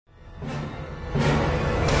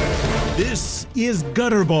This is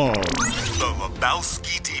Gutterball. The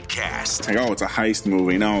Lebowski Deepcast. Like, oh, it's a heist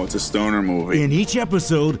movie. No, it's a stoner movie. In each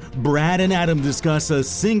episode, Brad and Adam discuss a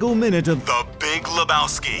single minute of The Big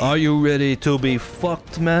Lebowski. Are you ready to be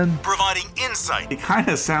fucked, man? Providing insight, It kind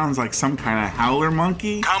of sounds like some kind of howler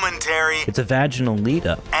monkey. commentary, It's a vaginal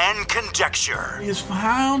lead-up. and conjecture. He's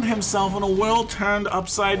found himself in a world turned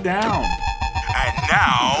upside down. And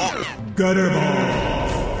now,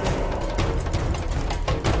 Gutterball.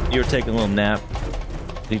 You were taking a little nap.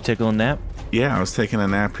 Did you take a little nap? Yeah, I was taking a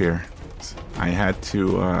nap here. I had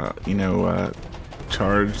to,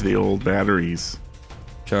 charge the old batteries.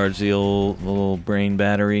 Charge the old little brain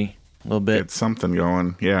battery a little bit. Get something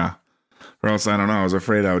going, yeah. Or else, I don't know, I was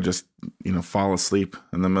afraid I would just, fall asleep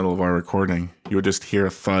in the middle of our recording. You would just hear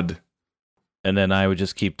a thud. And then I would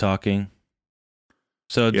just keep talking.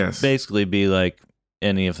 So it'd Yes. basically be like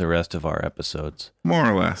any of the rest of our episodes. More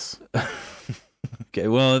or less. Okay,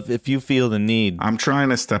 well, if you feel the need, I'm trying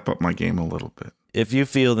to step up my game a little bit.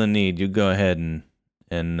 you go ahead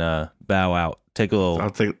and bow out. Take a I'll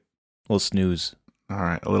take, little snooze. all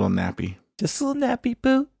right, a little nappy. Just a little nappy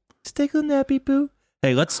poo. Just take a little nappy poo.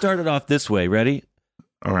 Hey, let's start it off this way. Ready?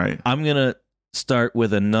 All right. I'm going to start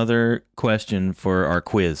with another question for our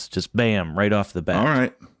quiz. Just bam, right off the bat. All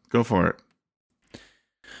right, go for it.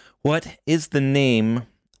 What is the name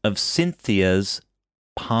of Cynthia's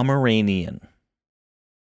Pomeranian?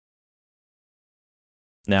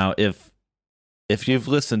 Now, if you've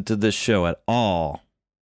listened to this show at all,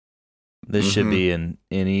 this should be an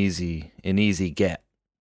easy get.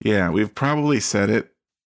 Yeah, we've probably said it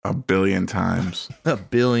a billion times.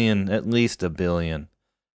 At least a billion.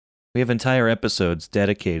 We have entire episodes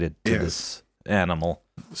dedicated to this animal.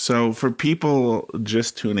 So for people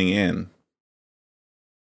just tuning in,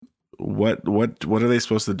 what are they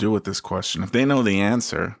supposed to do with this question? If they know the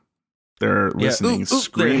answer, they're listening,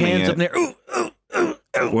 screaming their hands it. up there. Ooh, ooh, ooh,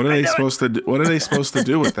 ooh, What are they supposed to do? What are they supposed to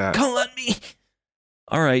do with that? Call on me.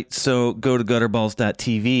 All right, so go to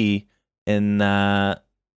gutterballs.tv and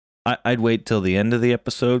I'd wait till the end of the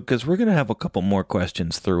episode because we're going to have a couple more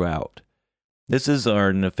questions throughout. This is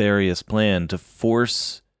our nefarious plan to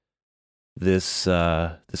force this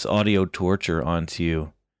audio torture onto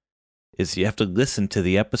you. Is you have to listen to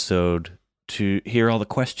the episode to hear all the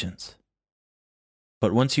questions.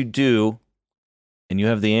 But once you do, and you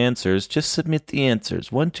have the answers, just submit the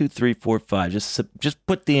answers. 1, 2, 3, 4, 5. Just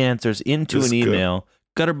put the answers into Just an email.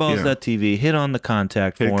 Gutterballs.tv. Hit on the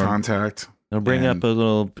contact Hit form. contact. It'll bring and- up a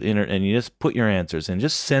little and you just put your answers in.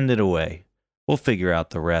 Just send it away. We'll figure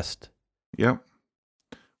out the rest. Yep.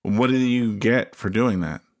 What do you get for doing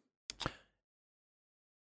that?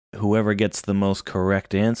 Whoever gets the most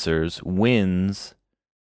correct answers wins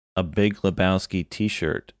a Big Lebowski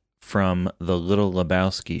t-shirt from the Little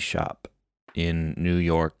Lebowski shop in New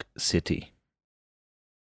York City.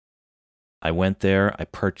 I went there, I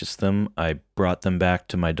purchased them, I brought them back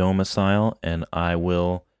to my domicile, and I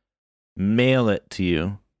will mail it to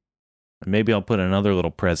you. Maybe I'll put another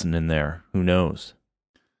little present in there. Who knows?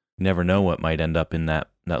 You never know what might end up in that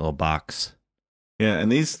little box. Yeah,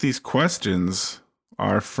 and these questions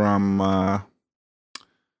are from our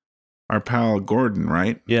pal Gordon,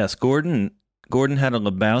 right? Yes, Gordon had a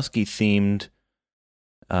Lebowski-themed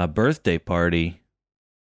birthday party,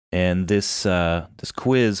 and this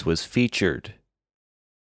quiz was featured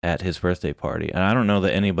at his birthday party. And I don't know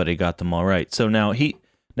that anybody got them all right. So now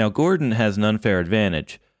Gordon has an unfair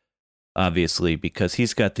advantage, obviously, because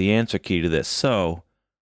he's got the answer key to this. So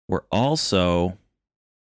we're also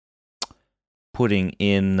putting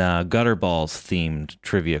in Gutterballs themed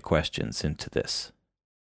trivia questions into this.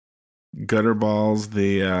 Gutterballs,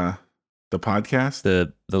 the podcast?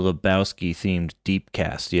 The Lebowski themed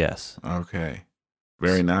Deepcast, yes. Okay.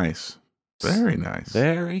 Very nice. Very nice.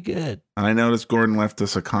 Very good. And I noticed Gordon left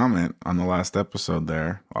us a comment on the last episode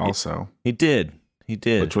there also. He did.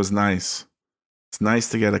 Which was nice. It's nice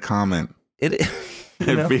to get a comment. It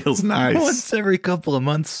Feels nice. Once every couple of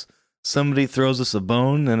months, somebody throws us a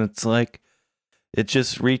bone, and it's like, it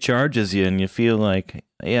just recharges you, and you feel like,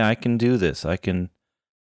 yeah, I can do this. I can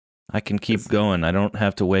keep going. I don't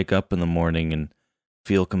have to wake up in the morning and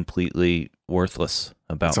feel completely worthless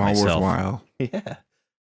about myself. It's all worthwhile. Yeah.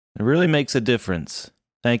 It really makes a difference.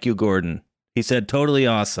 Thank you, Gordon. He said totally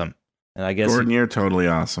awesome. And I guess Gordon, you're totally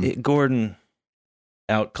awesome. Gordon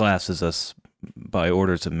outclasses us by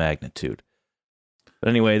orders of magnitude. But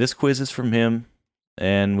anyway, this quiz is from him,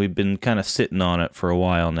 and we've been kind of sitting on it for a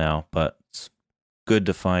while now, but it's good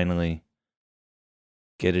to finally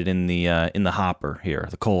get it in the hopper here,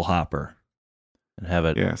 the coal hopper, and have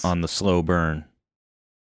it on the slow burn.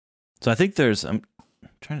 So I think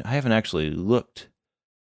I haven't actually looked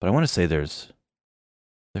But I want to say there's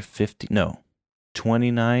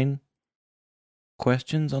 29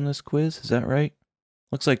 questions on this quiz. Is that right?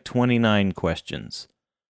 Looks like 29 questions.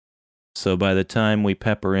 So by the time we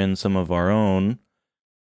pepper in some of our own,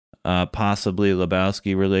 possibly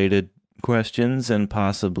Lebowski-related questions and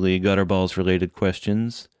possibly Gutterballs-related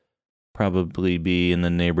questions, probably be in the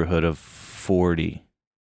neighborhood of 40.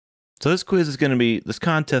 So this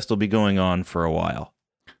contest will be going on for a while.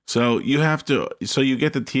 So you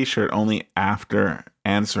get the t-shirt only after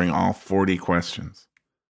answering all 40 questions.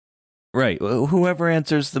 Right. Whoever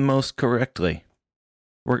answers the most correctly.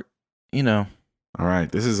 All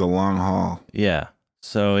right. This is a long haul. Yeah.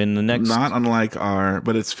 So in the next... Not unlike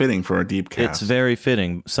but it's fitting for a deep cast. It's very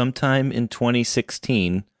fitting. Sometime in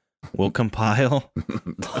 2016, we'll compile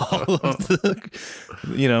all of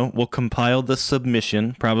we'll compile the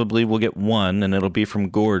submission. Probably we'll get one, and it'll be from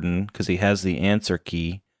Gordon because he has the answer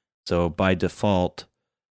key. So by default,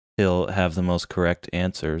 he'll have the most correct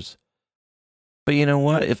answers. But you know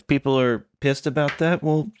what? If people are pissed about that,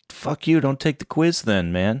 well, fuck you. Don't take the quiz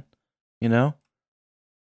then, man.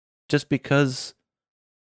 Just because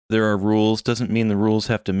there are rules doesn't mean the rules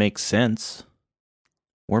have to make sense.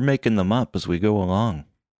 We're making them up as we go along.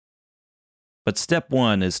 But step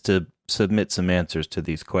 1 is to submit some answers to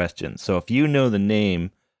these questions. So if you know the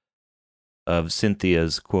name of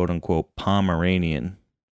Cynthia's quote-unquote Pomeranian,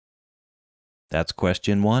 that's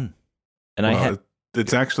question 1. And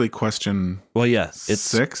it's actually question... Well, yes. It's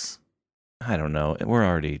 6? I don't know. We're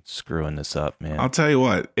already screwing this up, man. I'll tell you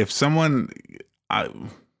what. If someone...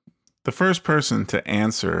 the first person to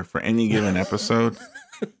answer for any given episode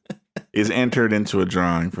is entered into a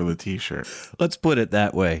drawing for the t-shirt. Let's put it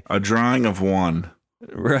that way. A drawing of 1.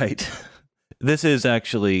 Right. This is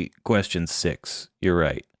actually question 6. You're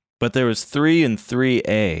right. But there was 3 and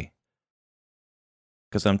 3A.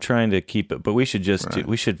 Because I'm trying to keep it, but we should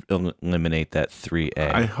we should eliminate that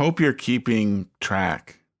 3A. I hope you're keeping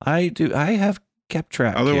track. I do. I have kept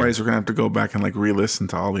track. Otherwise, we're going to have to go back and re-listen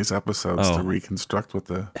to all these episodes to reconstruct what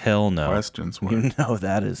the questions were. You know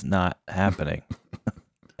that is not happening.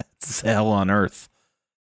 It's hell on earth.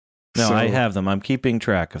 No, I have them. I'm keeping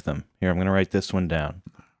track of them. Here, I'm going to write this one down.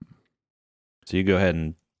 So you go ahead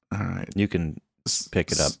and you can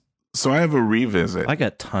pick it up. So I have a revisit. I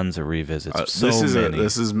got tons of revisits.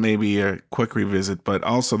 This is maybe a quick revisit, but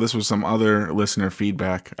also this was some other listener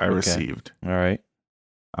feedback I received. All right.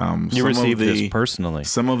 You received this personally.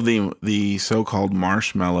 Some of the so-called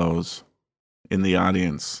marshmallows in the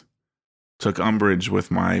audience took umbrage with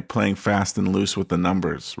my playing fast and loose with the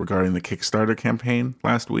numbers regarding the Kickstarter campaign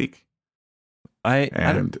last week.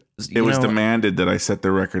 It was demanded that I set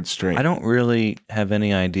the record straight. I don't really have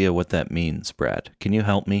any idea what that means, Brad. Can you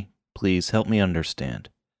help me? Please help me understand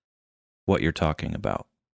what you're talking about.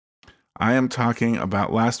 I am talking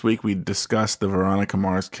about last week we discussed the Veronica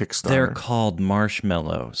Mars Kickstarter. They're called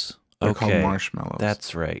marshmallows. They're called marshmallows.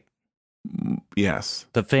 That's right. Yes.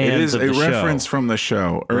 The fans of the show. It is a reference from the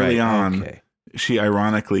show. Early on, she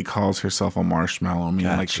ironically calls herself a marshmallow,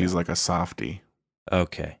 meaning like she's like a softie.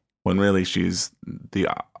 Okay. When really she's the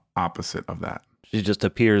opposite of that. She just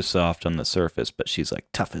appears soft on the surface, but she's like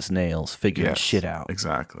tough as nails, figuring shit out.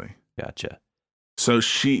 Exactly. Gotcha.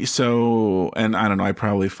 And I don't know, I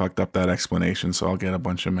probably fucked up that explanation, so I'll get a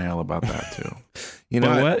bunch of mail about that too.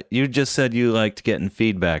 Know what? You just said you liked getting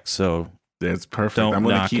feedback, so it's perfect. I'm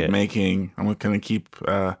going to keep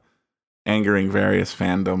angering various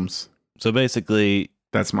fandoms. So basically,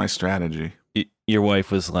 that's my strategy. Your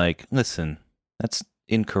wife was like, listen, that's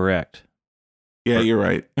incorrect. Yeah, you're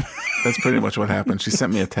right. That's pretty much what happened. She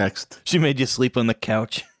sent me a text. She made you sleep on the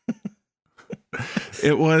couch.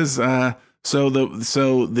 It was so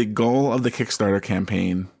the goal of the Kickstarter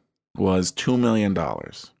campaign was $2 million.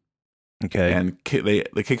 Okay, and the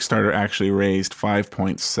Kickstarter actually raised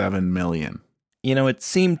 $5.7 million. It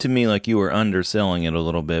seemed to me like you were underselling it a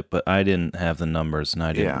little bit, but I didn't have the numbers, and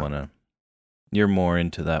I didn't want to. You're more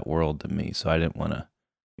into that world than me, so I didn't want to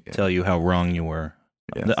tell you how wrong you were.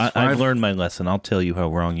 Yes. I've learned my lesson. I'll tell you how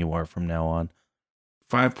wrong you are from now on.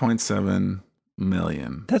 $5.7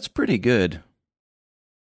 million. That's pretty good.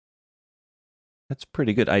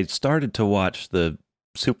 I started to watch the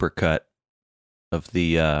supercut of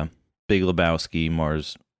the Big Lebowski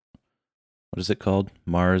Mars. What is it called?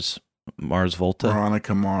 Mars Volta?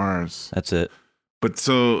 Veronica Mars. That's it. But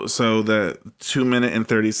so the 2-minute and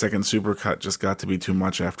 30-second supercut just got to be too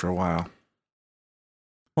much after a while.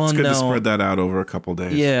 Well, it's good to spread that out over a couple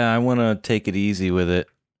days. Yeah, I want to take it easy with it.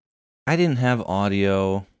 I didn't have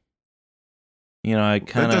audio. I kind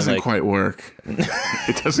of that doesn't quite work.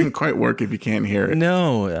 It doesn't quite work if you can't hear it.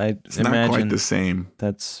 No, it's not quite the same.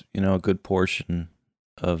 That's a good portion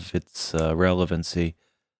of its relevancy.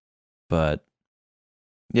 But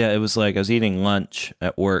yeah, it was like I was eating lunch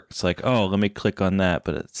at work. It's like, oh, let me click on that,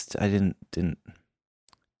 but I didn't.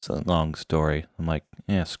 It's a long story. I'm like,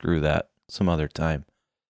 yeah, screw that. Some other time.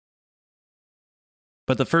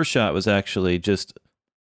 But the first shot was actually just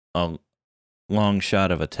a long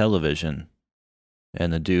shot of a television,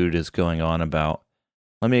 and the dude is going on about,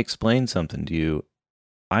 let me explain something to you.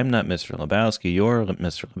 I'm not Mr. Lebowski. You're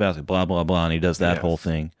Mr. Lebowski, blah, blah, blah. And he does that whole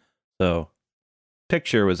thing. So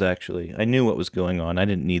picture was actually, I knew what was going on. I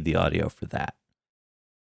didn't need the audio for that.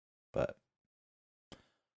 But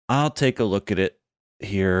I'll take a look at it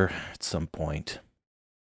here at some point.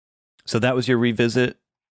 So that was your revisit?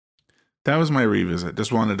 That was my revisit.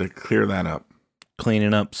 Just wanted to clear that up.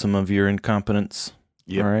 Cleaning up some of your incompetence.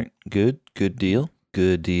 Yep. All right. Good. Good deal.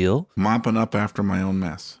 Good deal. Mopping up after my own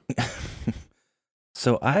mess.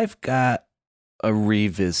 So I've got a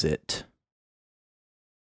revisit,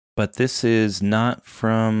 but this is not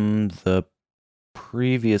from the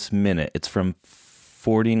previous minute. It's from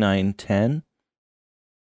 4910.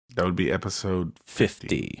 That would be episode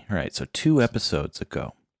 50. Right. So 2 episodes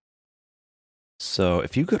ago. So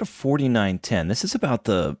if you go to 4910, this is about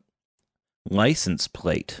the license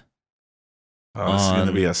plate. Oh, it's going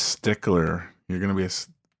to be a stickler. You're going to be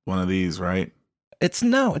one of these, right? It's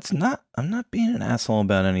not. I'm not being an asshole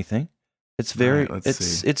about anything. It's very, right,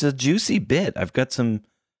 it's a juicy bit. I've got some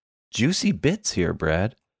juicy bits here,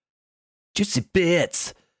 Brad. Juicy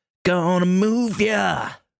bits. Gonna move ya.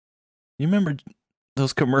 You remember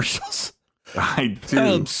those commercials? I do.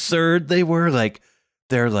 How absurd they were. Like,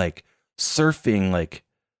 they're like surfing, like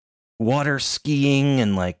water skiing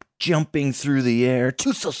and like jumping through the air.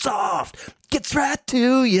 Too so soft. Gets right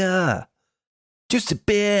to ya. Juicy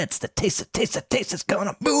bits, the taste is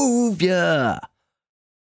gonna move ya.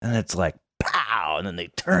 And it's like, pow, and then they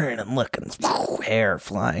turn and look, and hair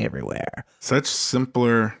flying everywhere. Such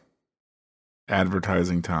simpler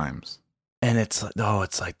advertising times. And it's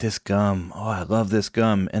like this gum. Oh, I love this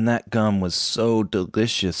gum. And that gum was so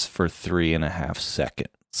delicious for 3.5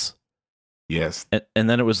 seconds. Yes. And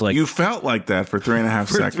then it was like... You felt like that for 3.5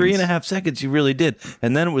 seconds. For 3.5 seconds, you really did.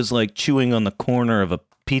 And then it was like chewing on the corner of a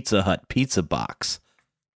Pizza Hut pizza box.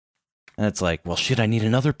 And it's like, well, shit, I need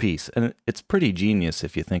another piece. And it's pretty genius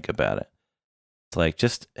if you think about it. It's like,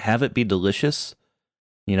 just have it be delicious,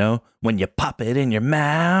 you know, when you pop it in your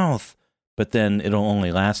mouth. But then it'll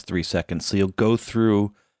only last 3 seconds. So you'll go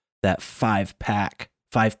through that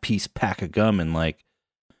 5-piece pack of gum in like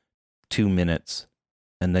 2 minutes.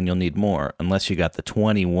 And then you'll need more, unless you got the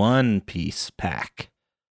 21-piece pack.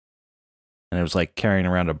 And it was like carrying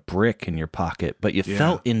around a brick in your pocket. But you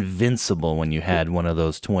felt invincible when you had one of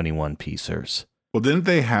those 21-piecers. Well, didn't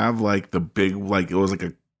they have like the big, like it was like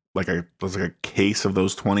a case of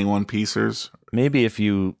those 21-piecers? Maybe if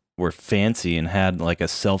you were fancy and had like a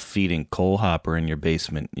self-feeding coal hopper in your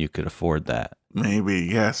basement, you could afford that. Maybe,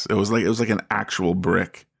 yes. It was like an actual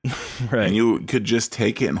brick. Right. And you could just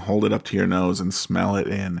take it and hold it up to your nose and smell it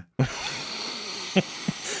in.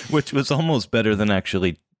 Which was almost better than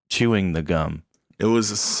actually chewing the gum. It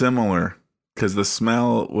was similar because the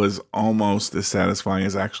smell was almost as satisfying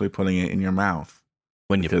as actually putting it in your mouth.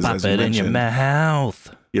 When you pop it in your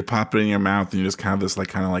mouth. You pop it in your mouth and you just have this like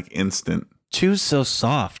kind of like instant. Chew's so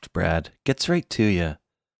soft, Brad. Gets right to you.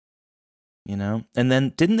 You know? And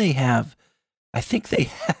then didn't they have, I think they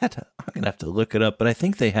had, I'm going to have to look it up, but I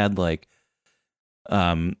think they had like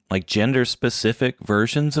gender specific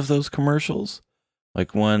versions of those commercials.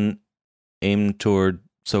 Like one aimed toward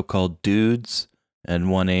so-called dudes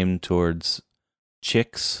and one aimed towards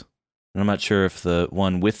chicks. And I'm not sure if the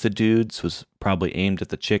one with the dudes was probably aimed at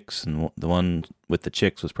the chicks and the one with the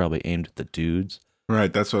chicks was probably aimed at the dudes.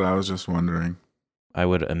 Right, that's what I was just wondering. I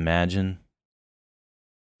would imagine.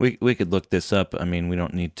 We could look this up. I mean, we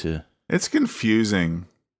don't need to. It's confusing.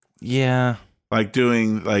 Yeah. Like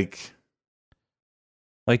doing like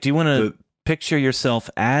do you want to picture yourself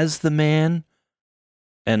as the man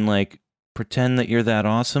and like pretend that you're that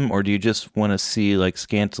awesome, or do you just want to see like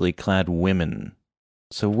scantily clad women?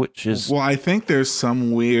 So which is... Well, I think there's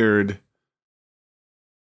some weird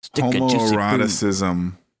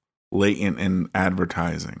homoeroticism latent in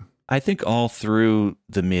advertising. I think all through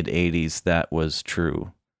the mid-'80s that was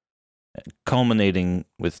true. Culminating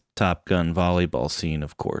with Top Gun volleyball scene,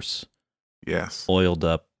 of course. Yes. Oiled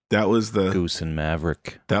up. That was the Goose and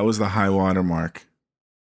Maverick. That was the high water mark.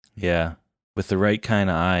 Yeah. With the right kind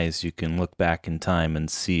of eyes, you can look back in time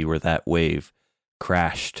and see where that wave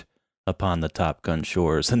crashed upon the Top Gun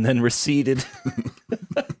shores and then receded.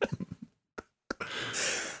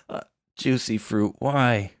 Juicy fruit.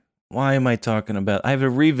 Why? Why am I talking about? I have a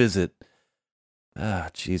revisit. Ah,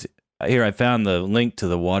 jeez. Here, I found the link to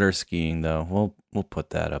the water skiing, though. We'll put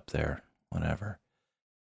that up there. Whatever.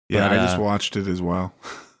 Yeah, But, I just watched it as well.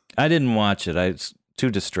 I didn't watch it. It's too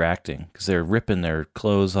distracting because they're ripping their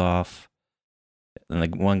clothes off. And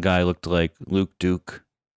like one guy looked like Luke Duke.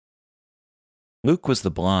 Luke was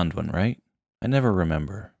the blonde one, right? I never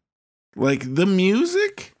remember. Like the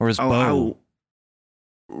music? Or his Bo.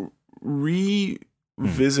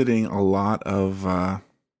 Revisiting a lot of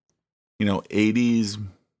 80s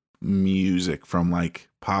music from like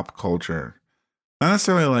pop culture. Not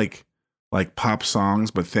necessarily like pop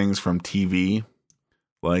songs, but things from TV.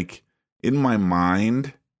 Like in my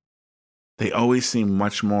mind, they always seem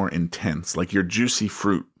much more intense. Like your Juicy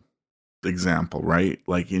Fruit example, right?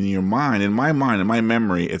 Like in your mind, in my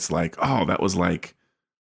memory, it's like, oh, that was like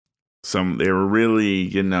they were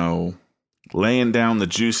really, laying down the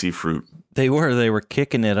juicy fruit. They were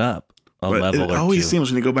kicking it up a but level or two. It always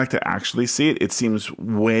seems when you go back to actually see it, it seems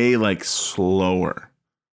way like slower.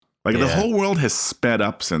 Like the whole world has sped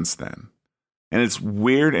up since then. And it's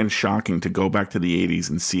weird and shocking to go back to the 80s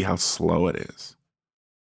and see how slow it is.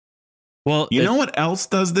 Well, you know what else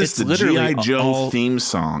does this? The G.I. Joe theme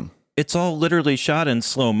song. It's all literally shot in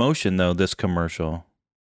slow motion, though, this commercial.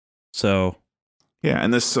 So. Yeah,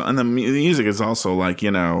 and the music is also like,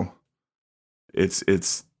 it's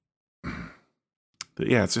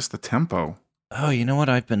just the tempo. Oh, you know what?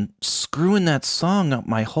 I've been screwing that song up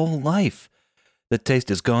my whole life. The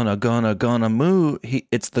taste is gonna move.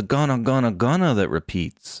 It's the gonna that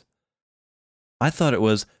repeats. I thought it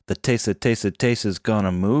was the taste is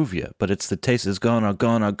gonna move you, but it's the taste is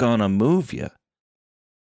gonna move you.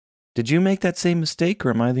 Did you make that same mistake,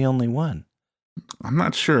 or am I the only one? I'm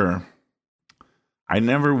not sure. I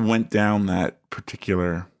never went down that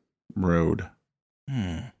particular road.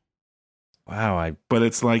 Wow. But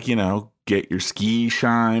it's like, get your ski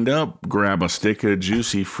shined up, grab a stick of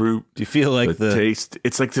juicy fruit. Do you feel like the taste?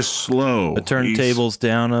 It's like just slow. The turntable's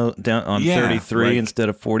down on 33 instead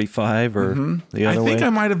of 45, or the other way? I think I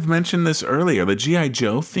might have mentioned this earlier. The G.I.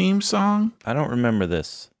 Joe theme song. I don't remember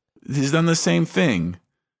this. He's done the same thing.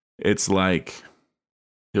 It's like,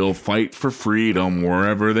 he'll fight for freedom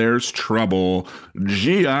wherever there's trouble.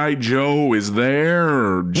 G.I. Joe is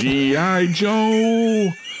there. G.I.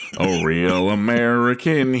 Joe, a real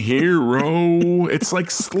American hero. It's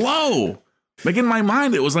like slow. Like in my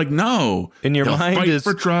mind, it was like, no. In your mind fight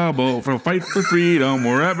for trouble, fight for freedom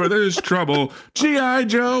wherever there's trouble. G.I.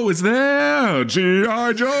 Joe is there.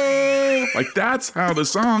 G.I. Joe. Like that's how the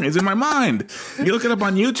song is in my mind. You look it up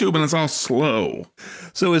on YouTube and it's all slow.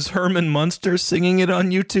 So is Herman Munster singing it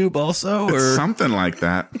on YouTube also? It's something like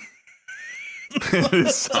that.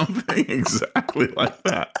 It's something exactly like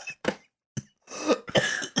that.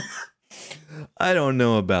 I don't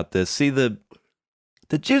know about this. See, the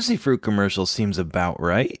Juicy Fruit commercial seems about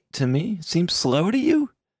right to me. Seems slow to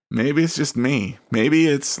you? Maybe it's just me. Maybe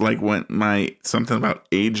it's like when something about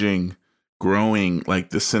aging, growing, like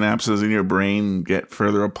the synapses in your brain get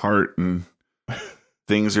further apart and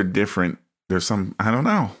things are different. There's I don't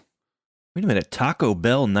know. Wait a minute. Taco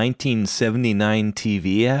Bell 1979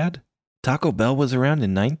 TV ad? Taco Bell was around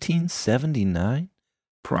in 1979?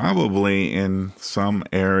 Probably in some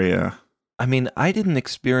area. I mean, I didn't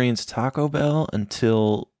experience Taco Bell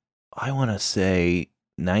until, I want to say,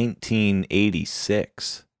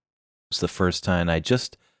 1986 was the first time I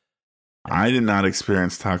did not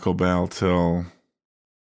experience Taco Bell till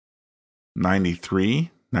 93,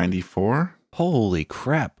 94. Holy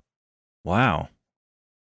crap. Wow.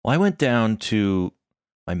 Well, I went down to,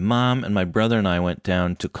 my mom and my brother and I went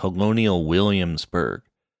down to Colonial Williamsburg.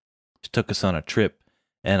 She took us on a trip,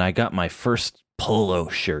 and I got my first polo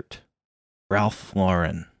shirt. Ralph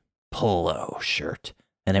Lauren polo shirt,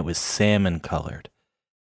 and it was salmon colored.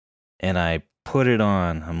 And I put it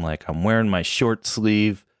on. I'm wearing my short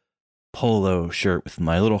sleeve polo shirt with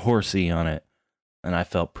my little horsey on it, and I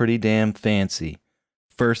felt pretty damn fancy.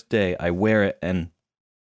 First day, I wear it, and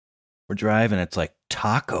we're driving. It's like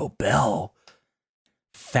Taco Bell,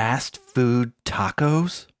 fast food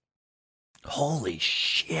tacos. Holy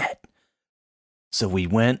shit! So we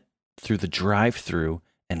went through the drive-thru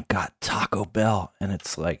and got Taco Bell, and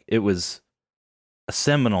it's like, it was a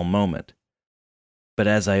seminal moment. But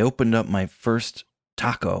as I opened up my first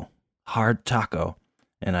hard taco,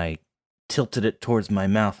 and I tilted it towards my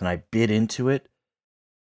mouth and I bit into it,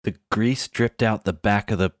 the grease dripped out the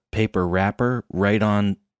back of the paper wrapper right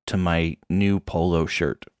on to my new polo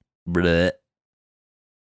shirt. Blech.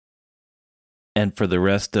 And for the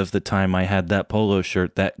rest of the time I had that polo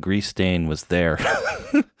shirt, that grease stain was there.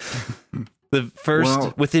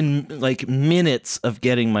 Within like minutes of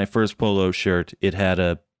getting my first polo shirt, it had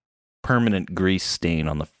a permanent grease stain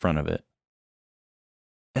on the front of it.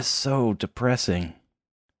 It's so depressing.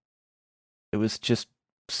 It was just,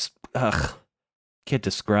 can't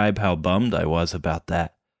describe how bummed I was about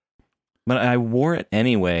that. But I wore it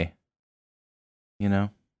anyway. You know?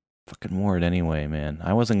 Fucking wore it anyway, man.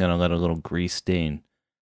 I wasn't going to let a little grease stain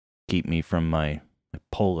keep me from my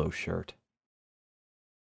polo shirt.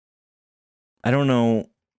 I don't know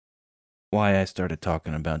why I started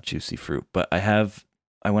talking about Juicy Fruit, but I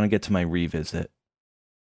want to get to my revisit.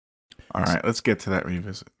 All right, let's get to that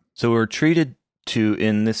revisit. So we're treated to,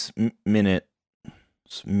 in this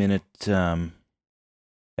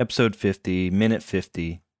episode 50, minute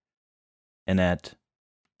 50, and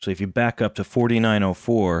so if you back up to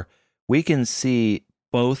 4904, we can see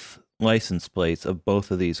both license plates of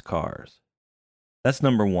both of these cars. That's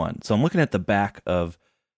number one. So I'm looking at the back of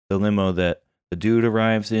the limo that the dude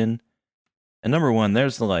arrives in, and number one,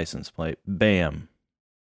 there's the license plate. Bam.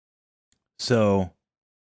 So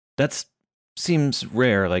that seems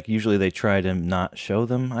rare. Like usually they try to not show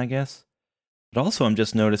them, I guess. But also I'm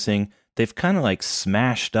just noticing they've kind of like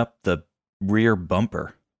smashed up the rear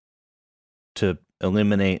bumper to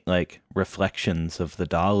eliminate like reflections of the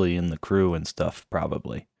dolly and the crew and stuff,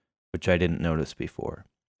 probably, which I didn't notice before.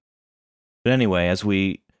 But anyway, as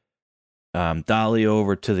we dolly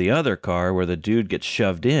over to the other car where the dude gets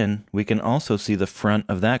shoved in, we can also see the front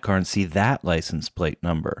of that car and see that license plate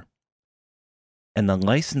number. And the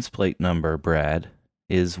license plate number, Brad,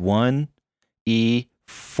 is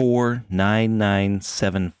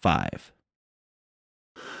 1E49975.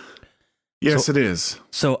 Yes, it is.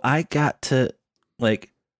 So I got to,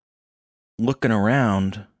 like, looking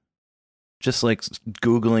around, just like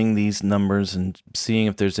Googling these numbers and seeing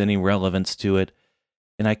if there's any relevance to it.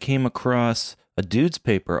 And I came across a Dude's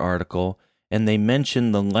Paper article, and they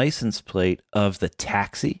mentioned the license plate of the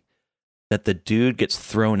taxi that the dude gets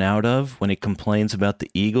thrown out of when he complains about the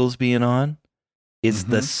Eagles being on is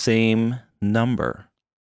the same number.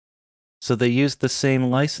 So they used the same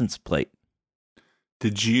license plate.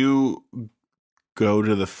 Did you go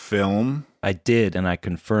to the film? I did, and I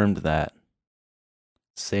confirmed that.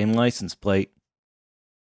 Same license plate.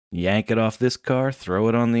 Yank it off this car, throw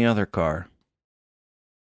it on the other car.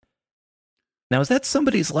 Now, is that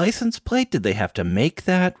somebody's license plate? Did they have to make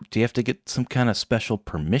that? Do you have to get some kind of special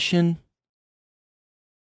permission?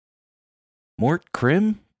 Mort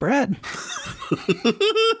Krim, Brad?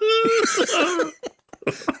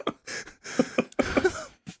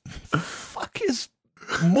 Fuck is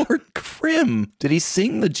Mort Krim? Did he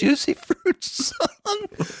sing the Juicy Fruit song?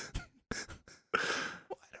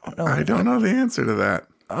 I don't know the answer to that.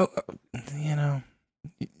 Oh, you know,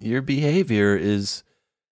 your behavior is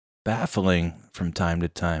baffling from time to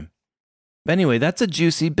time. But anyway, that's a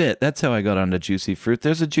juicy bit. That's how I got onto Juicy Fruit.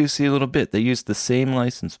 There's a juicy little bit. They used the same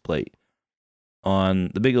license plate on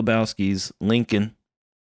the Big Lebowski's Lincoln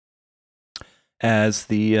as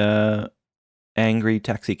the angry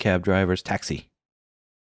taxi cab driver's taxi.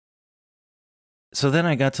 So then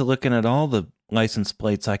I got to looking at all the license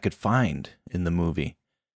plates I could find in the movie.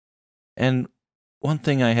 And one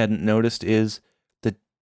thing I hadn't noticed is the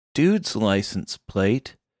dude's license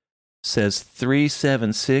plate says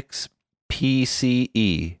 376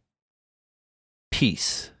 PCE.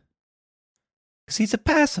 Peace. Because he's a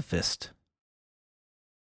pacifist.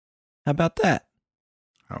 How about that?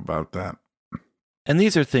 How about that? And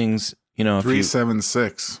these are things, you know,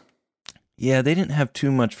 376. Yeah, they didn't have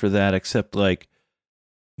too much for that except like,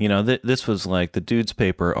 you know, this was like the Dude's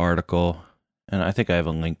Paper article, and I think I have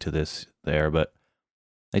a link to this there, but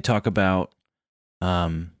they talk about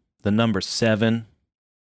the number 7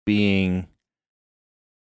 being,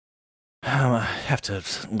 I have to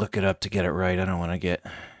look it up to get it right. I don't want to get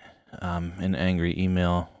an angry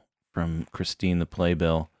email from Christine the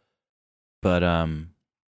Playbill. But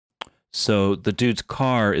so the dude's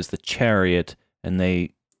car is the Chariot, and this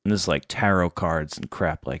is like tarot cards and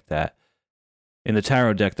crap like that. In the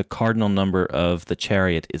tarot deck, the cardinal number of the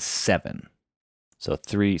Chariot is 7. So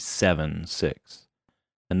 376.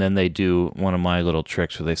 And then they do one of my little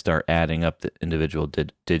tricks where they start adding up the individual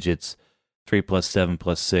digits. 3 plus 7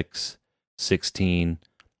 plus 6, 16.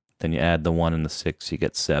 Then you add the 1 and the 6, you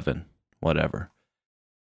get 7. Whatever.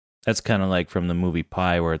 That's kind of like from the movie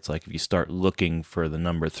Pi, where it's like if you start looking for the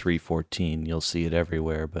number 314, you'll see it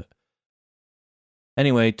everywhere. But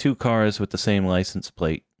anyway, 2 cars with the same license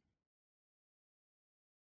plate.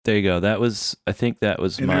 There you go. I think that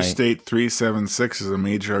was Interstate 376 is a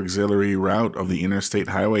major auxiliary route of the interstate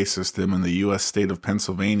highway system in the U.S. state of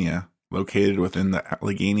Pennsylvania, located within the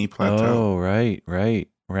Allegheny Plateau. Oh, right.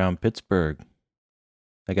 Around Pittsburgh.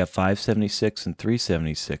 They got 576 and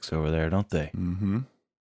 376 over there, don't they? Mm-hmm.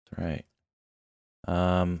 Right.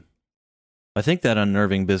 I think that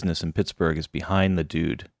unnerving business in Pittsburgh is behind the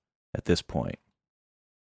dude at this point.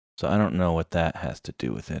 So I don't know what that has to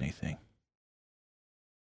do with anything.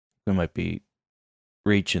 We might be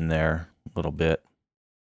reaching there a little bit.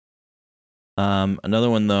 Another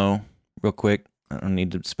one, though, real quick, I don't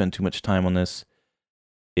need to spend too much time on this,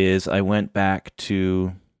 is I went back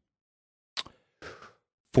to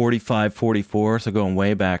 4544, so going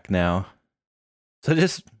way back now. So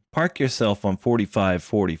just park yourself on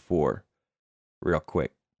 4544 real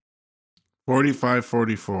quick.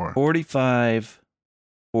 4544. 45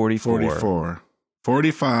 44. 44.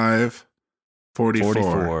 45 44.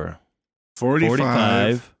 44.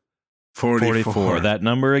 45 44. 44. That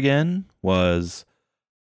number again was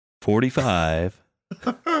 45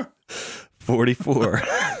 44.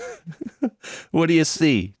 What do you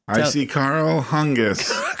see? I see Carl Hungus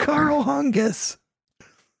Carl Hungus.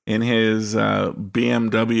 in his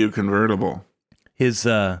BMW convertible. His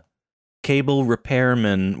cable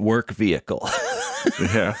repairman work vehicle.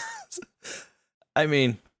 Yeah. I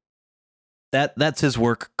mean, that's his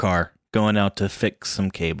work car going out to fix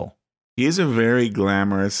some cable. He is a very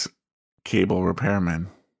glamorous cable repairman.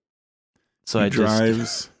 So he I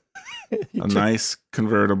drives a nice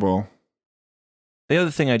convertible. The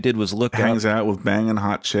other thing I did was look Hangs up out with banging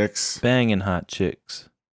hot chicks. banging hot chicks.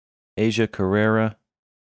 Asia Carrera.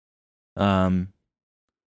 I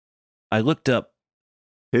looked up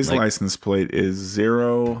His like- license plate is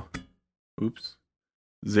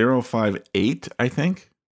 058, I think.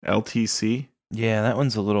 LTC. Yeah, that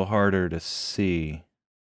one's a little harder to see.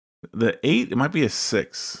 The 8, it might be a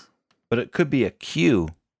 6. But it could be a Q.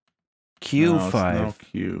 Q5. No, it's no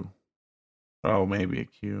Q. Oh, maybe a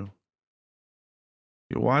Q.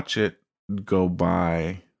 You watch it go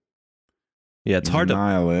by. Yeah, it's hard to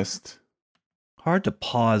Nihilist.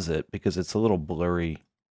 pause it because it's a little blurry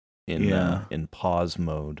in Yeah. in pause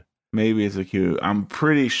mode. Maybe it's a Q. I'm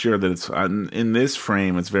pretty sure that it's in this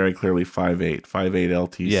frame. It's very clearly 58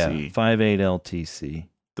 LTC. Yeah, 58 LTC.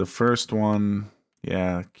 The first one,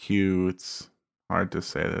 yeah, Q. It's hard to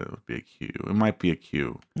say that it would be a Q. It might be a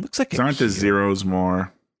Q. Looks like Aren't the zeros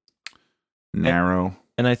more narrow?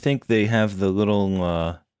 And I think they have the little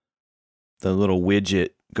widget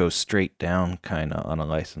go straight down kind of on a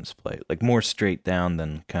license plate. Like more straight down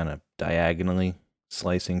than kind of diagonally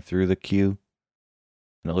slicing through the Q.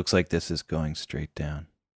 And it looks like this is going straight down.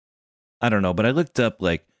 I don't know, but I looked up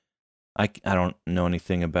like I don't know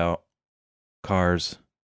anything about cars,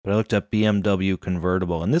 but I looked up BMW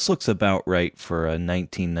convertible, and this looks about right for a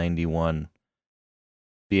 1991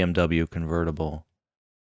 BMW convertible.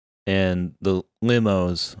 And the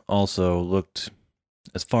limos also looked,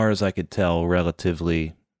 as far as I could tell,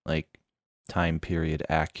 relatively like time period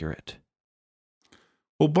accurate.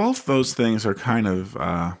 Well, both those things are kind of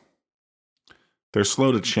they're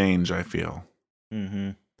slow to change, I feel. Mm-hmm.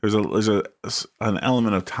 There's an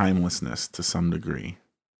element of timelessness to some degree.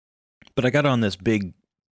 But I got on this big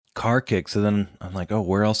car kick, so then I'm like, oh,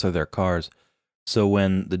 where else are there cars? So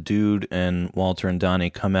when the dude and Walter and Donnie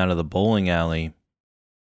come out of the bowling alley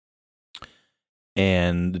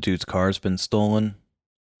and the dude's car's been stolen,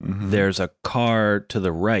 there's a car to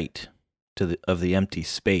the right of the empty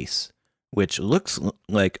space, which looks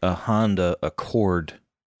like a Honda Accord.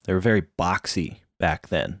 They were very boxy back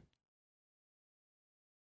then.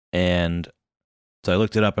 And so I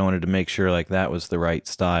looked it up. I wanted to make sure like that was the right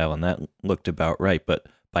style, and that looked about right. But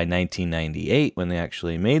by 1998, when they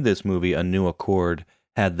actually made this movie, a new Accord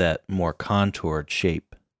had that more contoured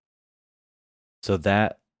shape. So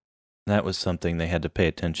that was something they had to pay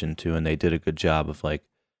attention to, and they did a good job of like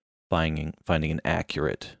finding an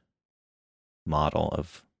accurate model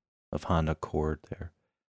of Honda Accord there.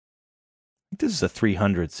 I think this is a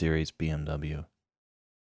 300 series BMW,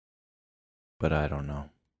 but I don't know.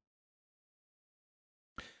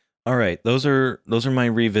 All right, those are my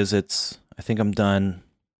revisits. I think I'm done.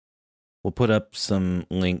 We'll put up some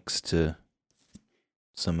links to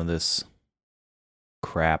some of this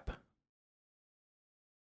crap.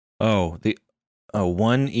 Oh,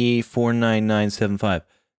 1E49975.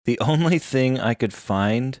 The only thing I could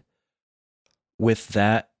find with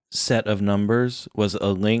that set of numbers was a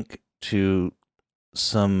link to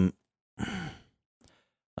some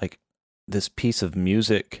like this piece of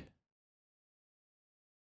music,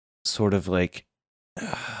 sort of like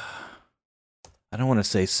I don't want to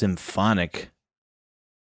say symphonic.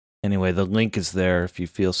 Anyway, the link is there. If you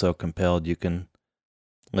feel so compelled, you can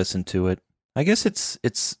listen to it. I guess it's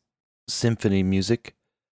symphony music,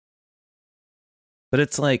 but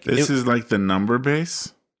it's like This is like the number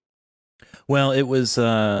base. well, it was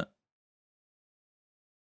no,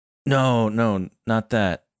 not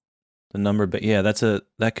that. The number, but yeah,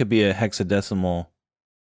 that could be a hexadecimal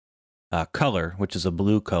color, which is a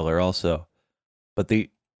blue color also. But the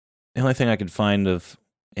only thing I could find of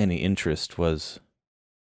any interest was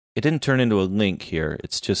it didn't turn into a link here.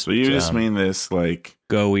 It's just So you just mean this like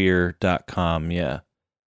goear.com, yeah.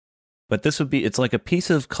 But this would be, it's like a piece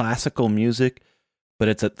of classical music, but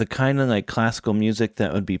it's the kind of like classical music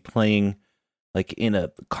that would be playing like in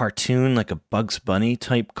a cartoon, like a Bugs Bunny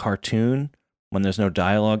type cartoon, when there's no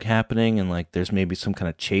dialogue happening and like there's maybe some kind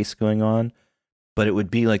of chase going on. But it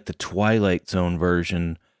would be like the Twilight Zone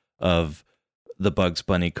version of the Bugs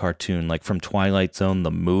Bunny cartoon, like from Twilight Zone,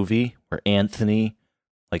 the movie, where Anthony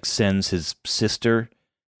like sends his sister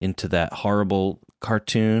into that horrible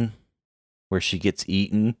cartoon where she gets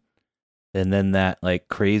eaten. And then that like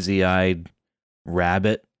crazy-eyed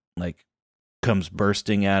rabbit like comes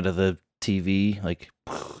bursting out of the TV, like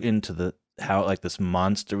into the how like this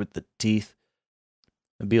monster with the teeth.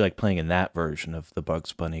 It'd be like playing in that version of the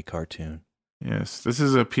Bugs Bunny cartoon. Yes, this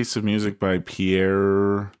is a piece of music by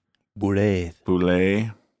Pierre Boulez,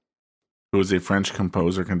 who is a French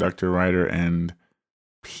composer, conductor, writer, and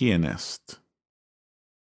pianist.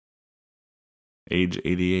 Age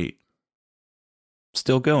 88.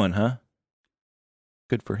 Still going, huh?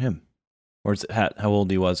 Good for him. Or is it how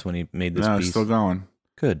old he was when he made this No, piece? it's still going.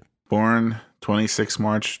 Good. Born 26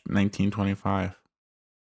 March 1925.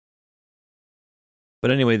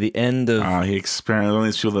 But anyway, the end of He experimented. All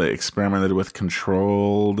these people that experimented with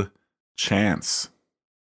controlled chants.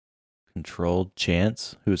 Controlled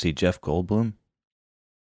Chance. Who's he? Jeff Goldblum?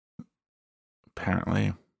 Apparently,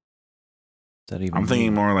 Is that even? I'm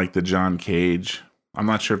thinking more like the John Cage. I'm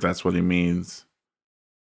not sure if that's what he means,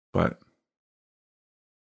 but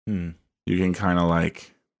you can kind of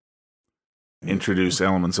like introduce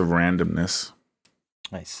elements of randomness.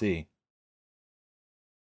 I see.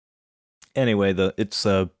 Anyway, it's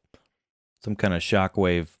some kind of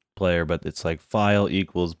shockwave player, but it's like file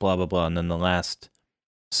equals blah blah blah, and then the last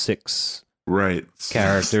 6 Right.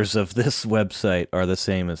 characters of this website are the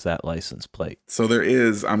same as that license plate. So there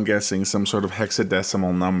is, I'm guessing, some sort of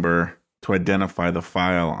hexadecimal number to identify the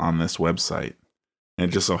file on this website. And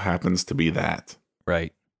it just so happens to be that.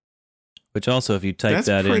 Right. Which also, if you type That's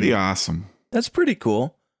that in, pretty awesome. that's pretty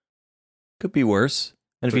cool. Could be worse.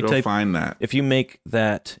 And So if you go find that. if you make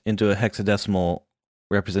that into a hexadecimal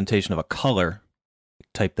representation of a color,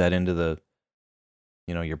 type that into the,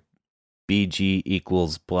 your BG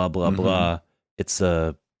equals blah, blah, blah. It's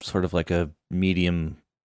a sort of like a medium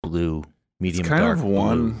blue, medium It's kind dark of blue.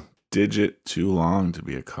 one digit too long to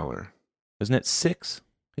be a color. Isn't it 6?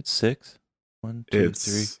 It's 6. 1, 2, 3,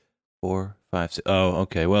 It's 4, 5, 6. Oh,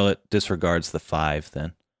 okay. Well, it disregards the 5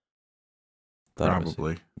 then. Thought it was-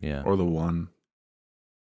 probably, yeah. or the 1.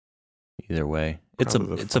 Either way,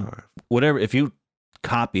 Probably the it's a 5. whatever. If you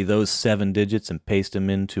copy those 7 digits and paste them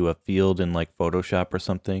into a field in like Photoshop or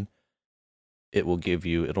something, it'll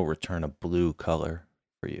return a blue color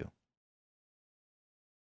for you.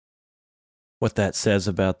 What that says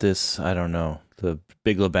about this, I don't know. The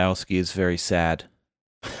Big Lebowski is very sad.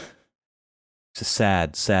 It's a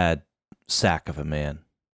sad, sad sack of a man.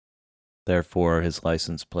 Therefore, his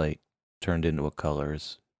license plate turned into a color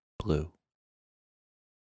is blue.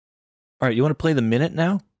 All right, you want to play the minute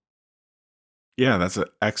now? Yeah, that's an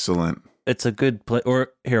excellent. It's a good play.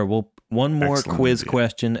 Or here, one more Excellent quiz idea.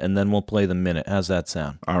 question, and then we'll play the minute. How's that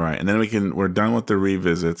sound? All right, and then we're done with the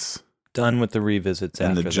revisits Done with the revisits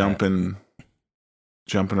and after the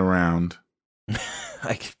jumping around,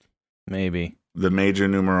 that. Maybe. the major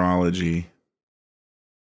numerology.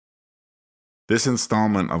 This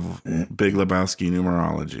installment of Big Lebowski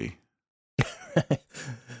numerology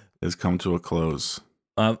has come to a close.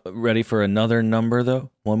 Ready for another number,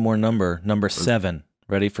 though? One more number. Number 7.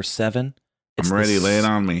 Ready for 7? I'm ready. Lay it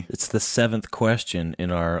on me. It's the 7th question in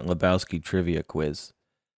our Lebowski trivia quiz.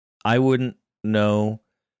 I wouldn't know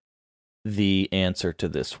the answer to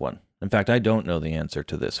this one. In fact, I don't know the answer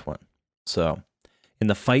to this one. So, in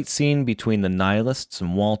the fight scene between the nihilists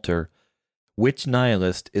and Walter, which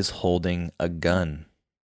nihilist is holding a gun?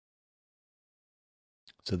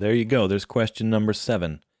 So there you go. There's question number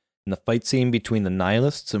 7. In the fight scene between the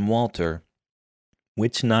nihilists and Walter,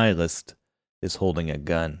 which nihilist is holding a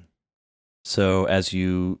gun? So as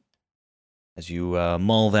you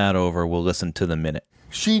mull that over, we'll listen to the minute.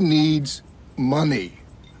 She needs money,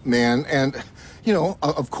 man. And,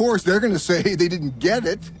 of course, they're going to say they didn't get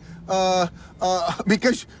it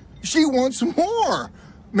because she wants more.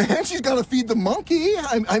 Man, she's got to feed the monkey.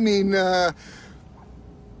 I mean,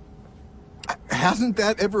 hasn't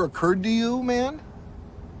that ever occurred to you, man?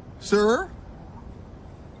 Sir?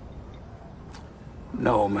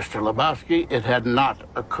 No, Mr. Lebowski, it had not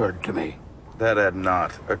occurred to me. That had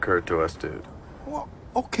not occurred to us, dude. Well,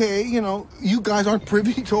 okay, you guys aren't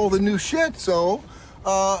privy to all the new shit, so,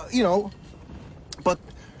 but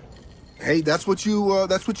hey, that's what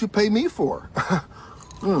you pay me for.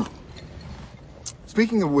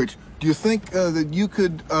 Speaking of which, do you think that you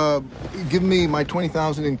could give me my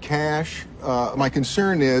 $20,000 in cash? My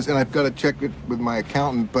concern is, and I've got to check it with my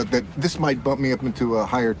accountant, but that this might bump me up into a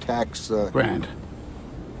higher tax. Grant,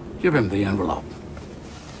 give him the envelope.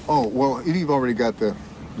 Oh, well, you've already got the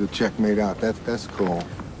check made out. That's cool.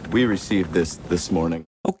 We received this morning.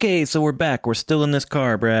 Okay, so we're back. We're still in this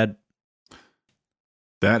car, Brad.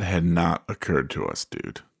 That had not occurred to us,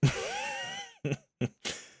 dude.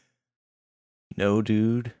 No,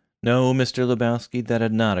 dude. No, Mr. Lebowski, that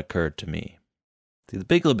had not occurred to me. See, the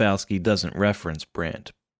Big Lebowski doesn't reference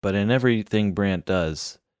Brandt, but in everything Brandt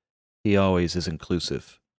does, he always is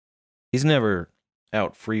inclusive. He's never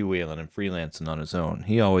out freewheeling and freelancing on his own.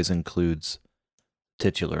 He always includes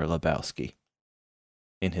titular Lebowski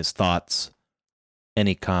in his thoughts,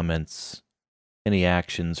 any comments, any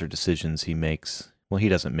actions or decisions he makes. Well, he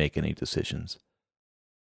doesn't make any decisions.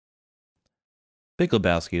 Big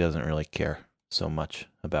Lebowski doesn't really care so much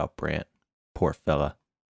about Brandt. Poor fella.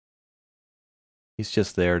 He's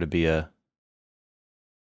just there to be a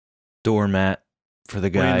doormat for the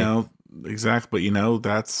guy. Well, exactly. But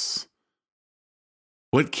that's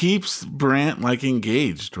what keeps Brandt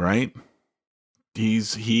engaged, right? He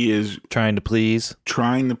is trying to please,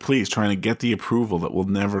 trying to get the approval that will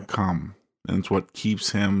never come. And it's what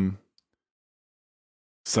keeps him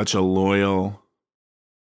such a loyal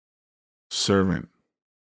servant.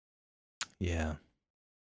 Yeah.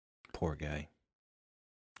 Poor guy.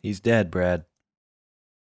 He's dead, Brad.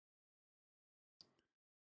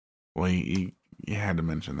 Well, you had to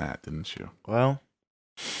mention that, didn't you? Well,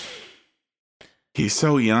 he's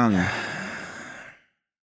so young.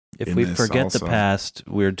 If we forget the past,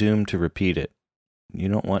 we're doomed to repeat it. You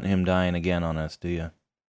don't want him dying again on us, do you?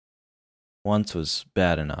 Once was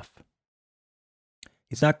bad enough.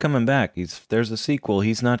 He's not coming back. There's a sequel.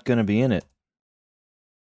 He's not going to be in it.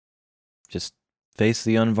 Just face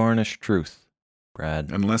the unvarnished truth,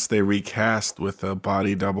 Brad. Unless they recast with a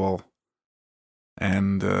body double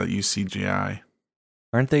and use CGI.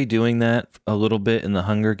 Aren't they doing that a little bit in the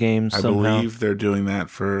Hunger Games somehow? I believe they're doing that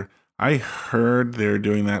I heard they're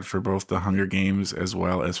doing that for both the Hunger Games as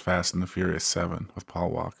well as Fast and the Furious 7 with Paul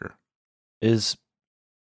Walker. Is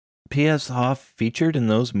P.S. Hoff featured in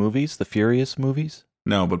those movies, the Furious movies?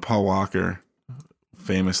 No, but Paul Walker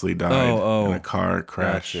famously died in a car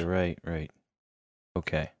crash. Gotcha, right.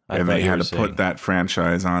 Okay. And they had to put that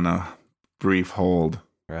franchise on a brief hold.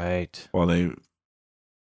 Right. While they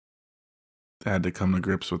had to come to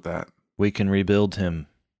grips with that. We can rebuild him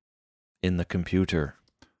in the computer.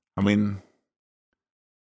 I mean,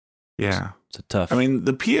 yeah. It's a tough.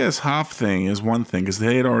 The P.S. Hoff thing is one thing because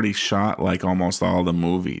they had already shot almost all the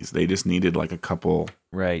movies. They just needed a couple,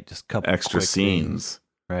 right? Just a couple extra scenes, things.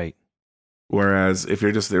 Right? Whereas if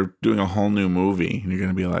they're doing a whole new movie, and you're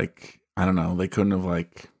going to be I don't know, they couldn't have I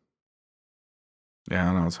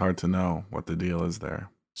don't know. It's hard to know what the deal is there.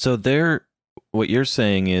 So what you're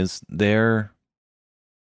saying is they're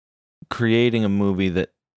creating a movie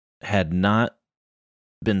that had not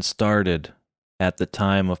been started at the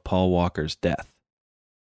time of Paul Walker's death.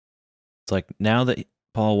 It's now that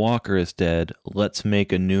Paul Walker is dead, let's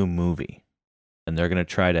make a new movie. And they're going to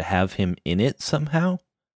try to have him in it somehow?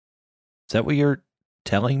 Is that what you're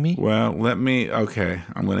telling me? Well, I'm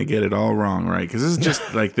going to get it all wrong, right? Because this is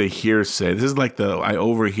just the hearsay. This is I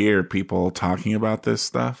overhear people talking about this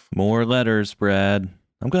stuff. More letters, Brad.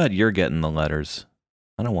 I'm glad you're getting the letters.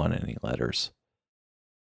 I don't want any letters.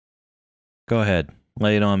 Go ahead.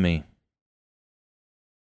 Lay it on me.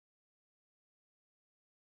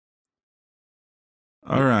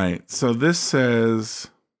 All right. So this says...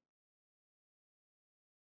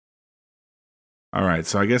 All right.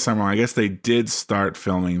 So I guess I'm wrong. I guess they did start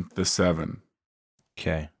filming the 7.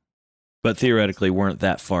 Okay. But theoretically weren't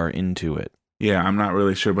that far into it. Yeah, I'm not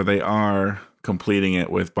really sure. But they are completing it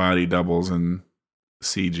with body doubles and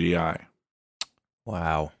CGI.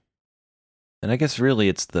 Wow. And I guess really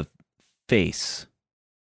it's the face.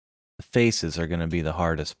 The faces are going to be the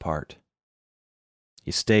hardest part.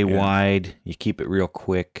 You stay wide, you keep it real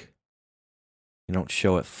quick. You don't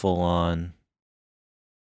show it full on.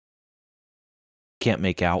 Can't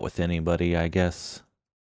make out with anybody, I guess.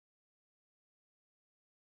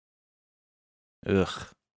 Ugh.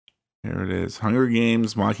 Here it is. Hunger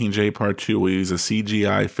Games Mockingjay Part 2 will use a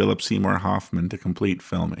CGI Philip Seymour Hoffman to complete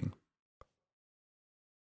filming.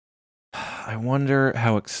 I wonder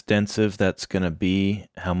how extensive that's going to be,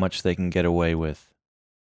 how much they can get away with.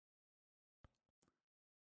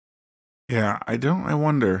 Yeah, I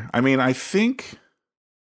wonder. I mean, I think.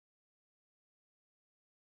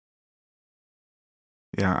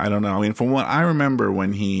 Yeah, I don't know. I mean, from what I remember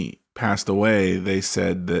when he passed away, they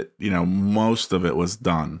said that, most of it was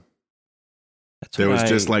done. There was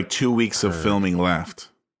just like 2 weeks of filming left.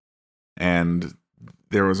 And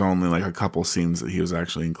there was only like a couple scenes that he was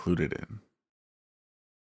actually included in.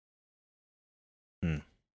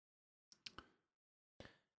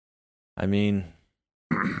 I mean,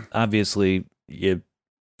 obviously, you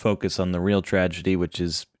focus on the real tragedy, which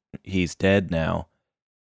is he's dead now.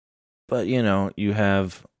 But, you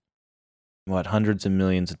have, hundreds of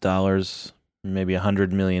millions of dollars, maybe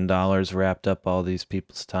 $100 million wrapped up all these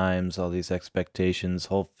people's times, all these expectations,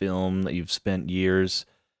 whole film that you've spent years,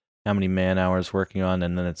 how many man hours working on,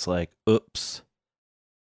 and then it's like, oops.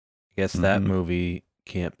 I guess that movie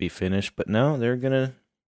can't be finished. But no, they're gonna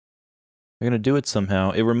do it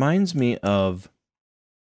somehow. It reminds me of,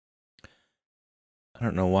 I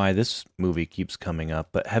don't know why this movie keeps coming up,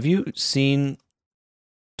 but have you seen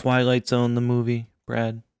Twilight Zone, the movie,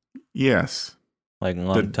 Brad? Yes. Like a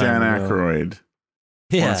long the time Dan ago. Aykroyd.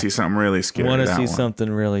 Yeah. Want to see something really scary. Want to see something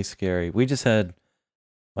really scary. We just had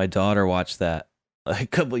my daughter watch that like a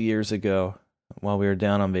couple years ago while we were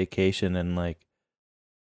down on vacation, and like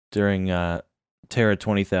during Terror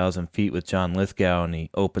 20,000 Feet with John Lithgow, and he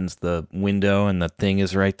opens the window and the thing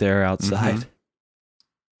is right there outside.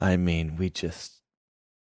 I mean,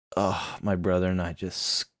 my brother and I just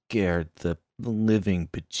scared the living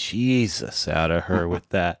bejesus out of her with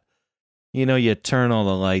that. You turn all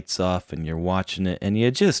the lights off and you're watching it and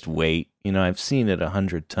you just wait. I've seen it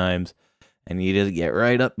 100 times, and you just get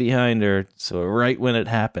right up behind her. So right when it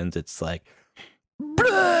happens, it's like,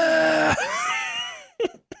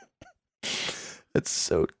 it's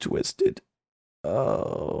so twisted.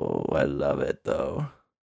 Oh, I love it though.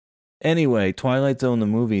 Anyway, Twilight Zone, the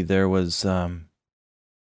movie, there was,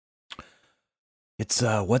 it's,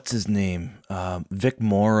 what's his name? Vic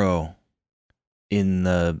Morrow in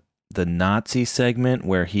the Nazi segment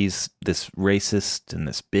where he's this racist and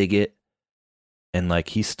this bigot, and like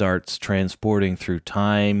he starts transporting through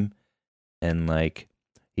time, and like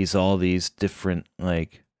he's all these different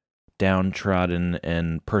like downtrodden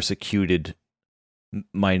and persecuted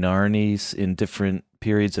minorities in different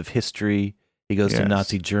periods of history. He goes to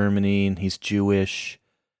Nazi Germany, and he's Jewish.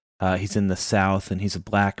 He's in the South, and he's a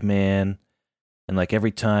black man. And like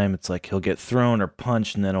every time it's like he'll get thrown or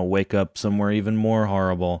punched, and then he'll wake up somewhere even more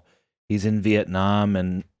horrible. He's in Vietnam,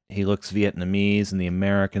 and he looks Vietnamese, and the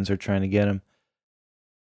Americans are trying to get him.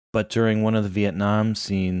 But during one of the Vietnam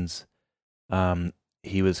scenes,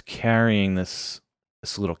 he was carrying this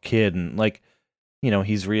little kid, and like,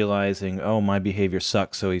 he's realizing, oh, my behavior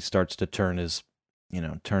sucks, so he starts to turn his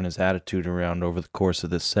attitude around over the course of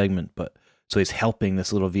this segment. But so he's helping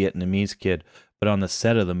this little Vietnamese kid. But on the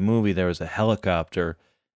set of the movie, there was a helicopter,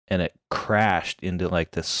 and it crashed into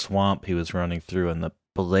like this swamp he was running through, and the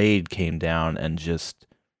blade came down and just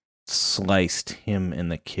sliced him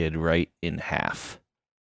and the kid right in half.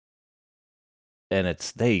 And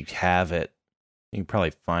they have it. You can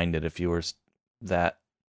probably find it if you were that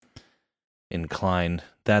inclined.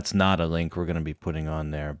 That's not a link we're going to be putting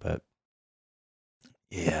on there, but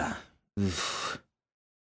yeah. Oof.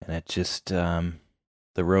 And it just, the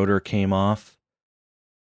rotor came off.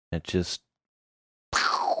 It just,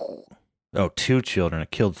 2 children.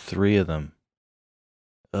 It killed 3 of them.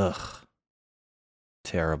 Ugh.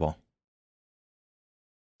 Terrible.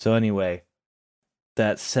 So anyway,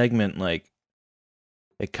 that segment, like,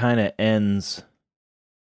 it kind of ends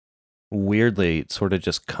weirdly. It sort of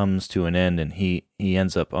just comes to an end, and he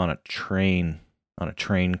ends up on a train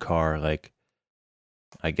car, like,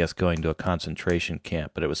 I guess going to a concentration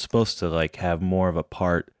camp. But it was supposed to like have more of a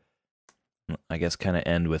part, I guess, kind of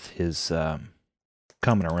end with his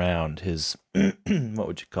coming around, his what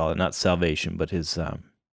would you call it? Not salvation, but his I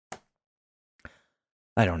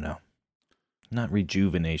don't know, not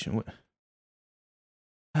rejuvenation.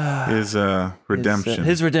 His redemption.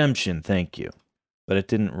 His redemption. Thank you. But it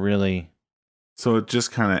didn't really. So it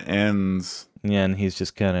just kind of ends. Yeah, and he's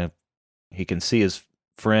just kind of, he can see his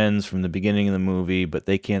friends from the beginning of the movie, but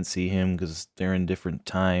they can't see him because they're in different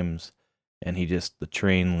times. And the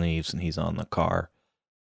train leaves and he's on the car.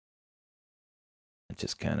 It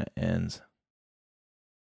just kind of ends.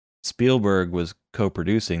 Spielberg was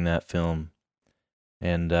co-producing that film.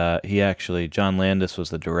 And John Landis was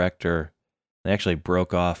the director. They actually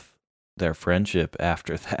broke off their friendship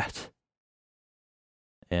after that.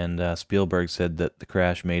 And Spielberg said that the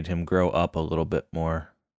crash made him grow up a little bit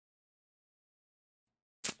more.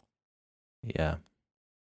 Yeah.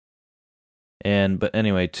 But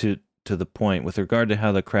anyway, to the point, with regard to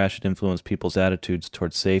how the crash had influenced people's attitudes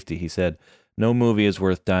towards safety, he said, "No movie is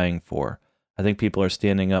worth dying for. I think people are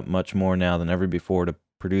standing up much more now than ever before to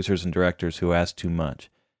producers and directors who ask too much.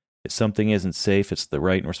 If something isn't safe, it's the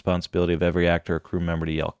right and responsibility of every actor or crew member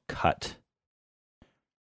to yell, 'cut.'"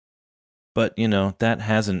 But, that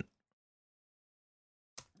hasn't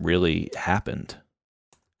really happened.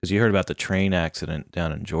 Because you heard about the train accident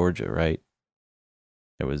down in Georgia, right?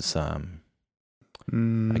 It was, I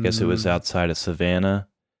guess it was outside of Savannah.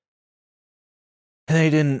 And they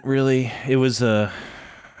didn't really, it was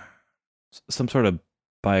some sort of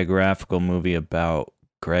biographical movie about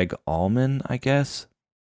Greg Allman, I guess.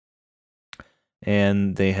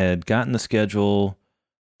 And they had gotten the schedule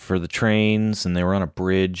for the trains, and they were on a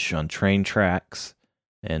bridge on train tracks,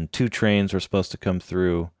 and 2 trains were supposed to come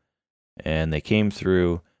through, and they came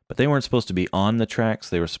through, but they weren't supposed to be on the tracks.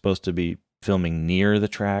 They were supposed to be filming near the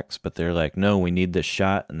tracks, but they're like, no, we need this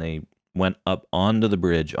shot, and they went up onto the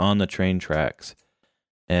bridge on the train tracks,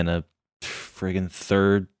 and a friggin'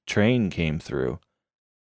 3rd train came through.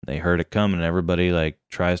 They heard it coming, and everybody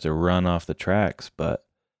tries to run off the tracks, but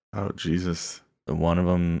oh Jesus. One of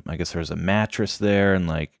them, I guess there was a mattress there, and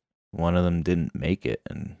one of them didn't make it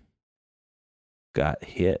and got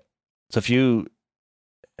hit. So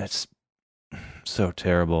it's so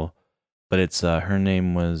terrible, but it's her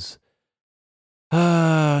name was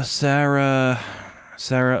Sarah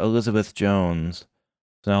Elizabeth Jones.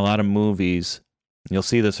 So now a lot of movies, you'll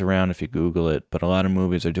see this around if you Google it, but a lot of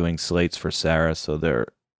movies are doing slates for Sarah, so they're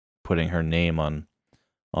putting her name on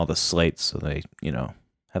all the slates, so they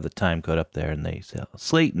have the time code up there, and they say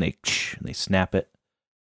slate, and they snap it.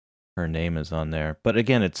 Her name is on there, but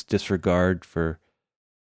again, it's disregard for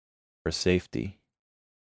safety.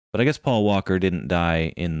 But I guess Paul Walker didn't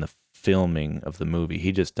die in the filming of the movie.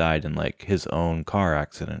 He just died in his own car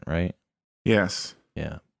accident, right? Yes.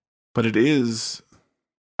 Yeah. But it is,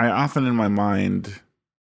 I often in my mind,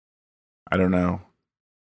 I don't know,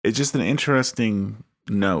 it's just an interesting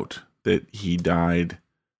note that he died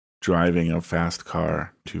driving a fast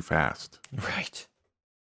car too fast. Right.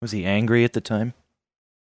 Was he angry at the time?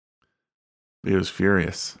 He was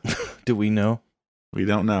furious. Do we know? We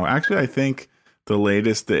don't know. Actually, I think the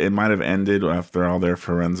latest, that it might have ended after all their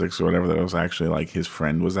forensics or whatever, that it was actually his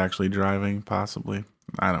friend was actually driving, possibly.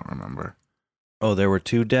 I don't remember. Oh, there were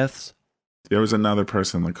 2 deaths? There was another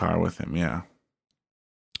person in the car with him, yeah.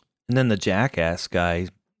 And then the jackass guy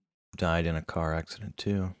died in a car accident,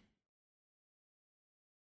 too.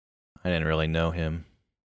 I didn't really know him,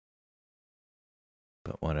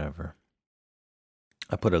 but whatever.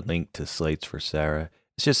 I put a link to Slates for Sarah.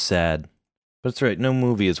 It's just sad, but it's right. No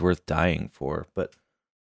movie is worth dying for, but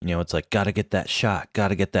it's gotta get that shot.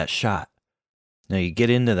 Now you get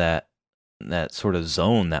into that sort of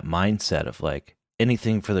zone, that mindset of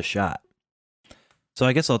anything for the shot. So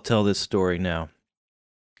I guess I'll tell this story now.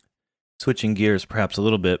 Switching gears perhaps a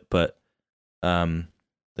little bit, but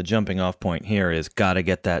the jumping off point here is gotta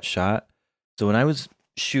get that shot. So when I was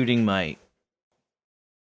shooting my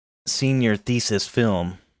senior thesis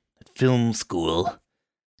film at film school,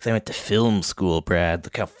 because I went to film school, Brad,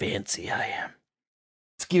 look how fancy I am.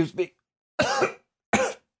 Excuse me.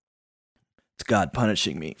 It's God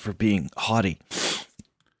punishing me for being haughty.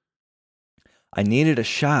 I needed a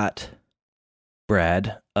shot,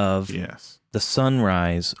 Brad, of the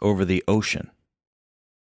sunrise over the ocean.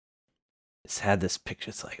 It's had this picture.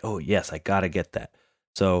 It's oh, yes, I got to get that.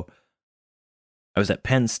 So I was at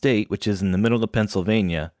Penn State, which is in the middle of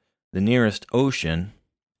Pennsylvania. The nearest ocean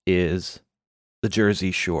is the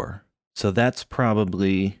Jersey Shore. So that's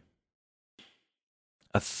probably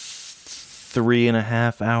a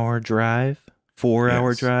 3.5 hour drive,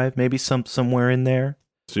 4-hour drive, maybe somewhere in there.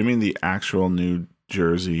 So you mean the actual New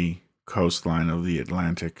Jersey coastline of the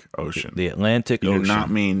Atlantic Ocean? The Atlantic Ocean. You do not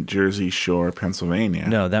mean Jersey Shore, Pennsylvania.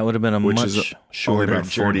 No, that would have been which much is shorter only about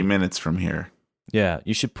 40 journey. minutes from here. Yeah,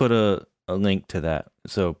 you should put a link to that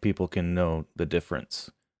so people can know the difference.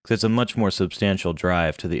 Because it's a much more substantial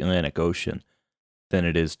drive to the Atlantic Ocean than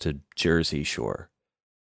it is to Jersey Shore.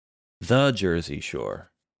 The Jersey Shore.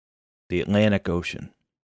 The Atlantic Ocean.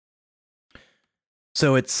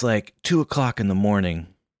 So it's 2:00 in the morning,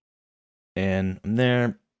 and I'm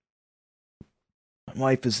there. My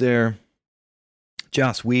wife is there.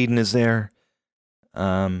 Joss Whedon is there.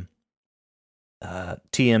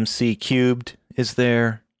 TMC Cubed is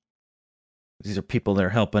there. These are people that are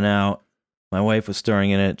helping out. My wife was starring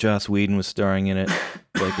in it. Joss Whedon was starring in it.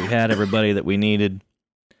 We had everybody that we needed.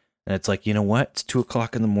 And it's you know what? It's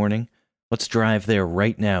 2:00 in the morning. Let's drive there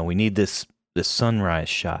right now. We need this sunrise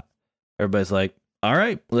shot. Everybody's all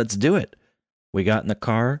right, let's do it. We got in the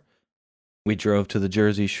car. We drove to the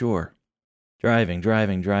Jersey Shore. Driving.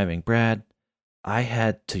 Brad, I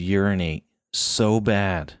had to urinate so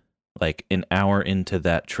bad, like an hour into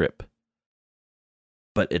that trip.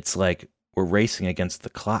 But it's like we're racing against the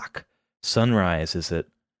clock. Sunrise is at,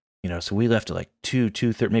 so we left at like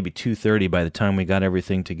 2:30, maybe 2:30 by the time we got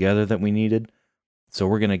everything together that we needed. So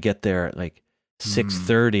we're going to get there at like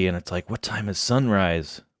 6:30, and it's like, what time is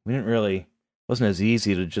sunrise? Wasn't as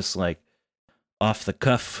easy to just like off the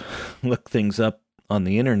cuff look things up on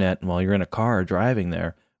the internet while you're in a car driving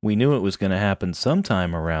there. We knew it was going to happen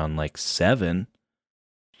sometime around like 7.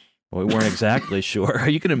 We weren't exactly sure. Are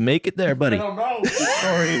you going to make it there, buddy? I don't know.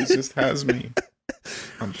 Sorry, it just has me.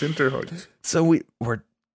 I'm tenterhooks. So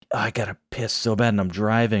I got to piss so bad, and I'm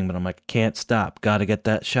driving, but I'm like, can't stop. Got to get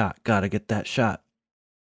that shot.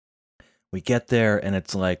 We get there, and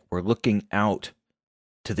it's like we're looking out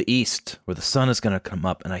to the east where the sun is going to come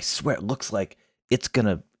up, and I swear it looks like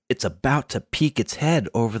it's about to peek its head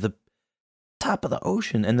over the top of the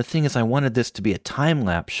ocean. And the thing is, I wanted this to be a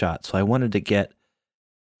time-lapse shot, so I wanted to get,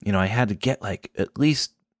 I had to get like at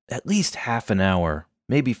least half an hour,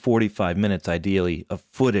 maybe 45 minutes ideally, of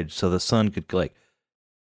footage so the sun could like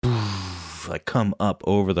come up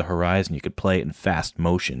over the horizon. You could play it in fast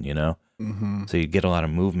motion, Mm-hmm. So you'd get a lot of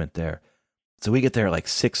movement there. So we get there at like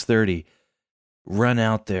 6:30, run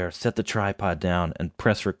out there, set the tripod down, and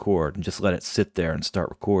press record, and just let it sit there and start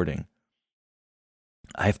recording.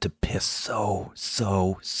 I have to piss so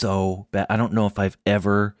bad. I don't know if I've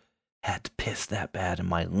ever had to piss that bad in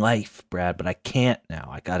my life, Brad, but I can't now.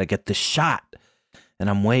 I got to get the shot. And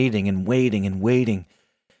I'm waiting.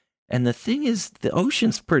 And the thing is, the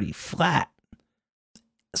ocean's pretty flat.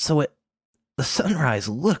 So the sunrise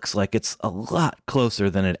looks like it's a lot closer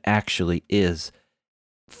than it actually is.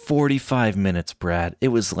 45 minutes, Brad. It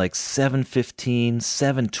was like 7:15,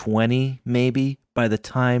 7:20 maybe by the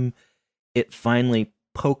time it finally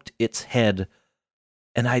poked its head,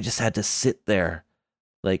 and I just had to sit there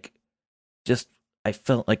like I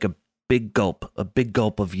felt like a big gulp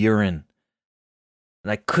of urine,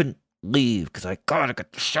 and I couldn't leave because I gotta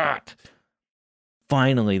get the shot.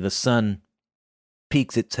 Finally, the sun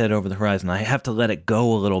peeks its head over the horizon. I have to let it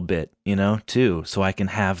go a little bit, too, so I can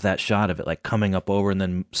have that shot of it like coming up over and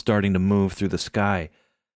then starting to move through the sky.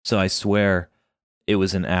 So I swear it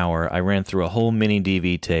was an hour. I ran through a whole mini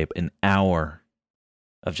DV tape, an hour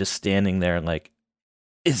of just standing there like,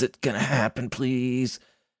 is it gonna happen, please?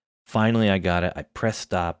 Finally, I got it. I press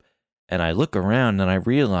stop, and I look around, and I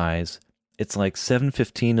realize it's like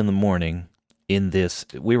 7:15 in the morning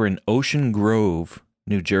we were in Ocean Grove,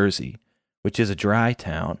 New Jersey, which is a dry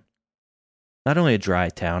town. Not only a dry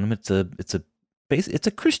town, it's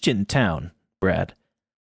a Christian town, Brad.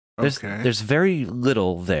 There's very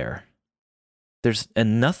little there. There's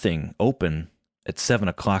nothing open at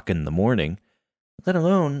 7:00 in the morning, let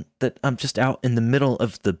alone that I'm just out in the middle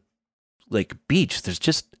of the like beach.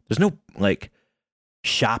 There's no like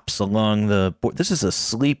shops along the board. This is a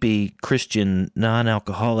sleepy Christian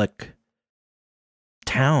non-alcoholic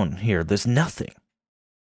town here. There's nothing.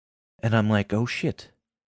 And I'm like, oh shit.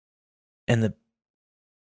 And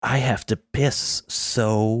I have to piss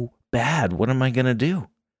so bad. What am I going to do?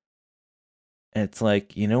 And it's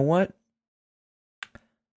like, you know what?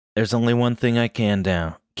 There's only one thing I can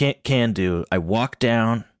do. I walk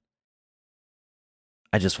down.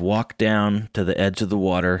 I just walk down to the edge of the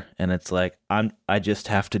water, and it's like, I just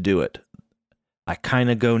have to do it. I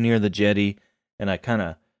kind of go near the jetty, and I kind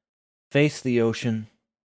of face the ocean.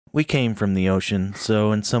 We came from the ocean,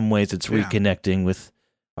 so in some ways it's reconnecting with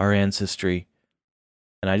our ancestry.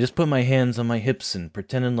 And I just put my hands on my hips and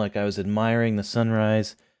pretending like I was admiring the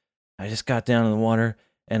sunrise. I just got down in the water,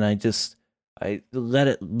 and I let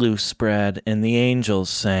it loose, Brad, and the angels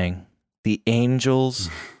sang. The angels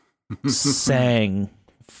sang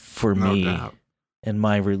for me and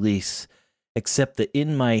my release. Except that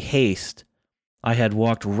in my haste, I had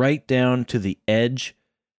walked right down to the edge,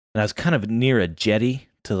 and I was kind of near a jetty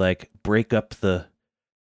to like break up the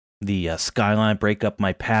skyline, break up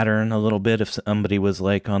my pattern a little bit if somebody was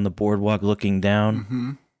like on the boardwalk looking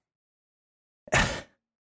down. Mm-hmm.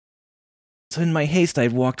 So in my haste, I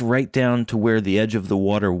walked right down to where the edge of the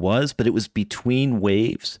water was, but it was between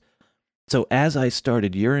waves. So as I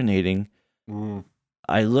started urinating,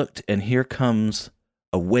 I looked, and here comes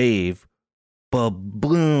a wave,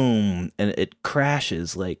 ba-boom, and it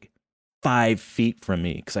crashes like 5 feet from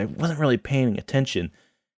me because I wasn't really paying attention.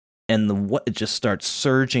 And it just starts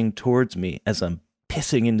surging towards me as I'm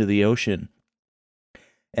pissing into the ocean.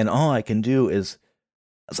 And all I can do is,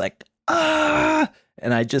 I was like, ah!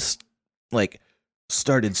 And I just like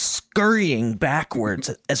started scurrying backwards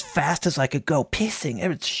as fast as I could go, pissing. It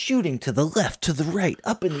was shooting to the left, to the right,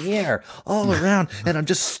 up in the air, all around. And I'm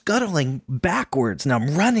just scuttling backwards. And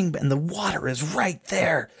I'm running, and the water is right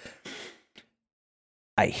there.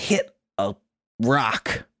 I hit a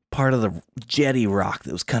rock, part of the jetty rock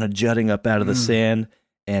that was kind of jutting up out of the sand.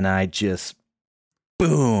 And I just,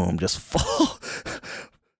 boom, just fall.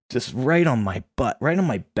 Just right on my butt, right on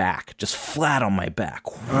my back, just flat on my back.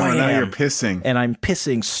 Oh, now you're pissing. And I'm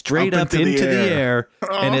pissing straight up into the air,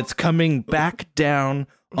 and it's coming back down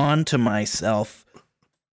onto myself.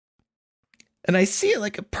 And I see it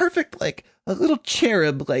like a perfect, like a little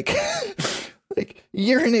cherub, like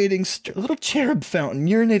urinating, a little cherub fountain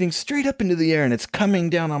urinating straight up into the air, and it's coming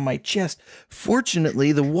down on my chest.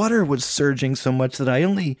 Fortunately, the water was surging so much that I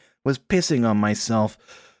only was pissing on myself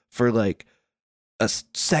for like a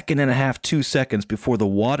second and a half, 2 seconds before the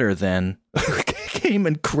water then came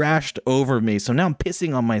and crashed over me. So now I'm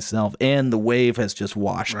pissing on myself and the wave has just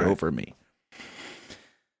washed over me.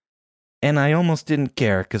 And I almost didn't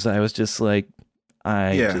care because I was just like,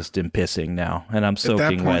 I just am pissing now and I'm soaking at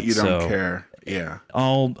that point, wet. You don't care. Yeah.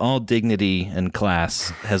 All dignity and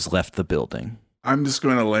class has left the building. I'm just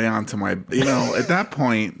going to lay onto my, at that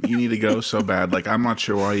point, you need to go so bad. Like, I'm not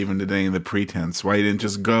sure why you even did any of the pretense. Why you didn't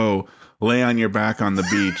just go lay on your back on the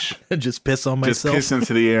beach. And just piss on myself. Just piss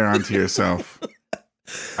into the air onto yourself.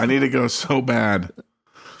 I need to go so bad.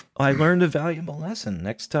 I learned a valuable lesson.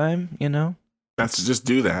 Next time, That's just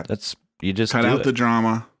do that. You just cut out the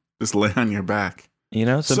drama. Just lay on your back. So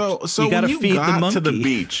you gotta when you feed got the monkey to the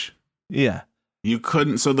beach, yeah, you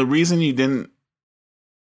couldn't. So the reason you didn't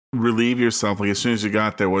relieve yourself, like as soon as you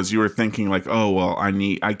got there, was you were thinking like, oh well,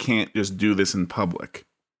 I can't just do this in public.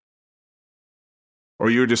 Or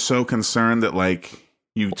you were just so concerned that like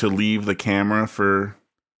to leave the camera for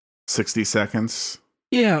 60 seconds?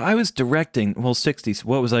 Yeah, I was directing, 60,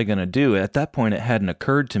 what was I going to do? At that point, it hadn't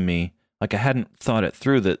occurred to me, like I hadn't thought it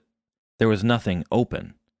through that there was nothing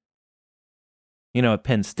open. At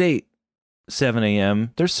Penn State, 7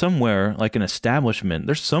 a.m., there's somewhere, like an establishment,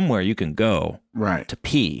 there's somewhere you can go to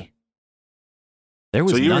pee. There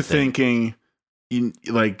was nothing. So you were thinking...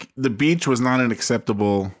 like the beach was not an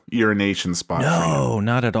acceptable urination spot. No,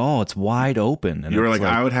 not at all. It's wide open. And you were like,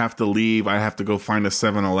 I would have to leave. I have to go find a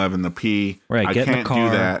 7-Eleven to pee. Right. I can't do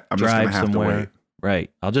that. I'm just going to have to wait.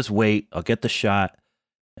 Right. I'll just wait. I'll get the shot.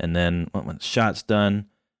 And then when the shot's done,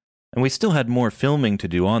 and we still had more filming to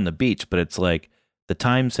do on the beach, but it's like the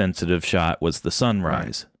time sensitive shot was the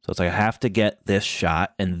sunrise. Right. So it's like, I have to get this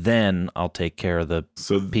shot and then I'll take care of the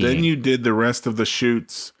peeing. Then you did the rest of the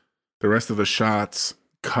shoots. The rest of the shots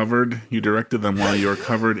covered, you directed them while you were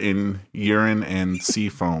covered in urine and sea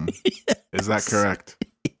foam. Yes. Is that correct?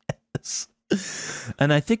 Yes.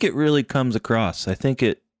 And I think it really comes across. I think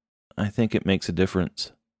it makes a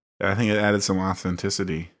difference. I think it added some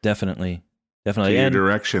authenticity. Definitely. To your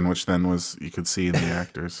direction, which then was, you could see in the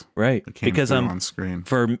actors. Right. Because I'm on screen.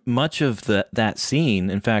 For much of that scene,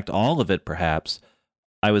 in fact, all of it perhaps,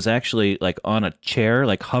 I was actually like on a chair,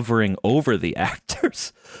 like hovering over the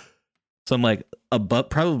actors. So I'm like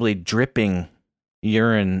probably dripping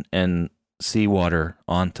urine and seawater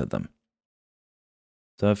onto them.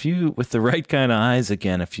 So if you, with the right kind of eyes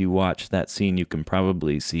again, if you watch that scene, you can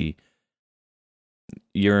probably see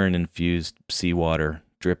urine-infused seawater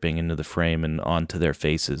dripping into the frame and onto their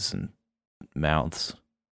faces and mouths.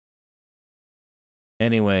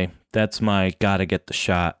 Anyway, that's my gotta get the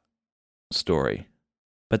shot story.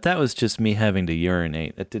 But that was just me having to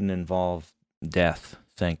urinate. That didn't involve death.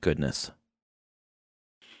 Thank goodness.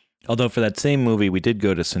 Although for that same movie, we did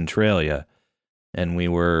go to Centralia, and we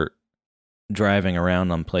were driving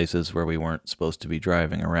around on places where we weren't supposed to be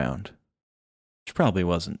driving around, which probably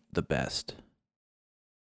wasn't the best.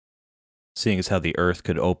 Seeing as how the earth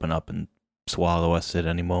could open up and swallow us at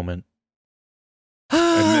any moment.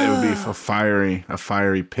 And it would be a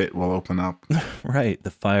fiery pit will open up. Right,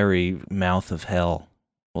 the fiery mouth of hell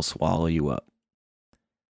will swallow you up.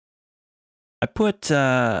 I put,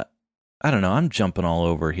 I don't know, I'm jumping all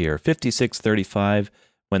over here. 5635,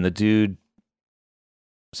 when the dude,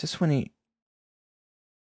 is this when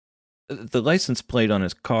the license plate on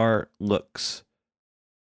his car looks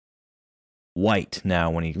white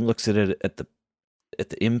now when he looks at it at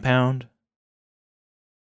the impound.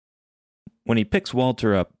 When he picks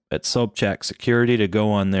Walter up at Sobchak Security to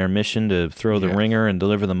go on their mission to throw the ringer and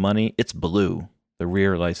deliver the money, it's blue, the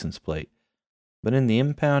rear license plate. But in the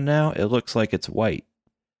impound now, it looks like it's white.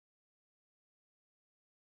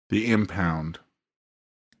 The impound.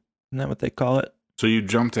 Isn't that what they call it? So you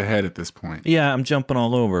jumped ahead at this point. Yeah, I'm jumping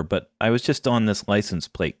all over, but I was just on this license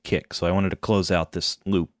plate kick, so I wanted to close out this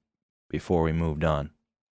loop before we moved on.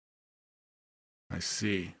 I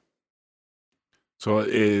see. So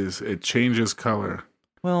it changes color.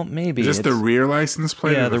 Well, maybe. Is this the rear license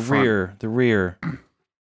plate? Yeah, or the front? the rear.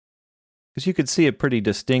 Because you could see it pretty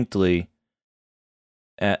distinctly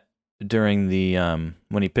during the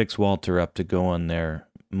when he picks Walter up to go on their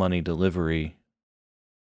money delivery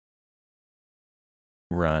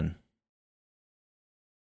run.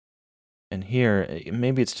 And here,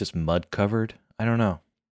 maybe it's just mud covered. I don't know.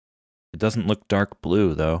 It doesn't look dark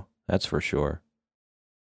blue, though. That's for sure.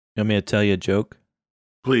 You want me to tell you a joke?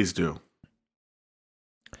 Please do.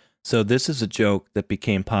 So this is a joke that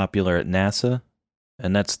became popular at NASA,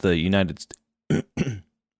 and that's the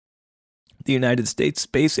the United States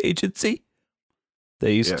Space Agency.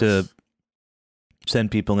 They used to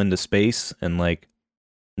send people into space and like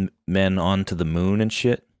men onto the moon and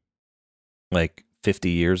shit, like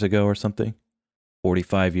 50 years ago or something,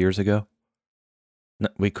 45 years ago. No,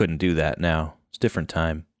 we couldn't do that now. It's a different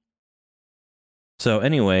time. So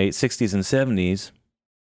anyway, 60s and 70s,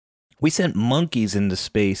 we sent monkeys into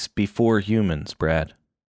space before humans, Brad.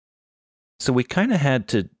 So we kind of had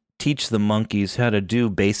to teach the monkeys how to do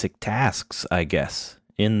basic tasks, I guess,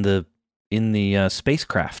 in the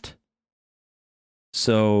spacecraft.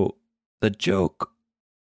 So the joke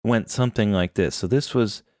went something like this. So this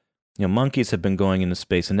was, monkeys have been going into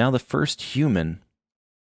space, and now the first human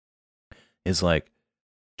is like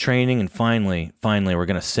training, and finally we're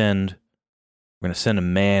gonna send a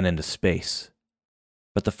man into space.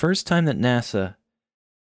 But the first time that NASA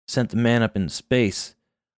sent the man up into space,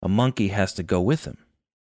 a monkey has to go with him.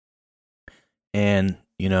 And,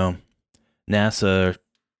 NASA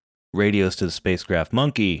radios to the spacecraft,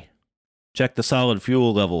 "Monkey, check the solid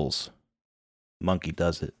fuel levels." Monkey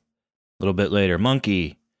does it. A little bit later,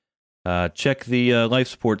 "Monkey, check the life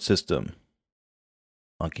support system."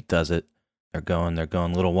 Monkey does it. They're going. A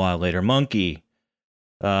little while later, "Monkey,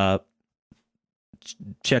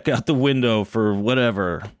 check out the window for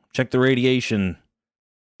whatever. Check the radiation."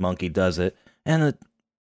 Monkey does it. And the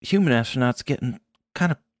human astronaut's getting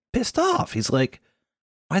kind of pissed off. He's like,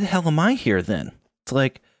 "Why the hell am I here then?" It's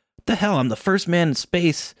like, what the hell? I'm the first man in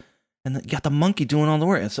space, and you got the monkey doing all the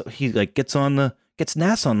work. And so he like gets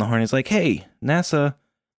NASA on the horn. He's like, "Hey, NASA,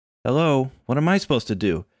 hello, what am I supposed to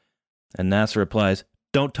do?" And NASA replies,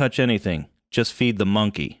 "Don't touch anything. Just feed the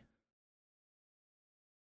monkey."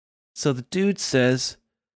 So the dude says,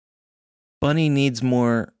 Bunny needs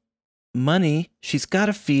more money. She's got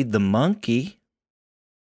to feed the monkey.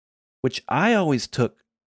 Which I always took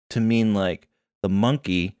to mean like the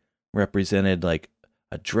monkey represented like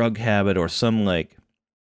a drug habit or some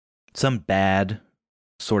bad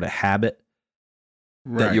sort of habit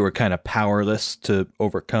that you were kind of powerless to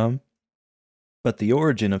overcome. But the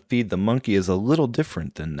origin of feed the monkey is a little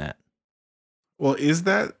different than that. Well, is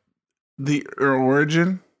that the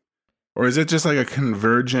origin? Or is it just like a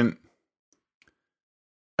convergent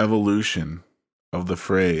evolution of the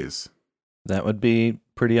phrase? That would be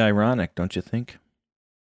pretty ironic, don't you think?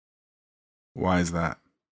 Why is that?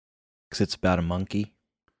 Because it's about a monkey.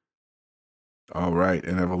 Oh, right.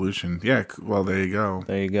 An evolution. Yeah, well, there you go.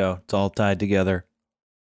 There you go. It's all tied together.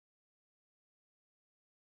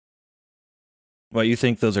 Well, you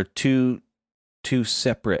think those are two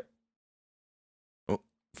separate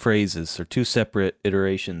phrases or two separate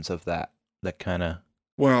iterations of that kind of...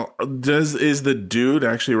 Well, is the dude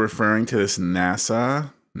actually referring to this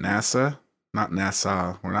NASA, not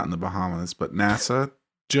NASA, we're not in the Bahamas, but NASA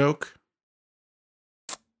joke?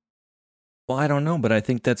 Well, I don't know, but I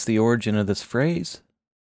think that's the origin of this phrase.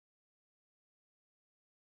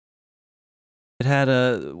 It had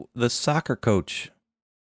the soccer coach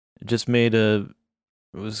just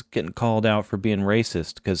was getting called out for being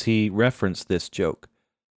racist because he referenced this joke.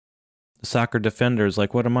 The soccer defender is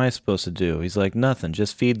like, "What am I supposed to do?" He's like, "Nothing,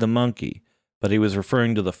 just feed the monkey." But he was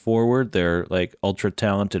referring to the forward, their like ultra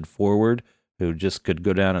talented forward who just could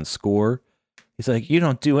go down and score. He's like, "You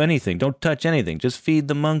don't do anything, don't touch anything, just feed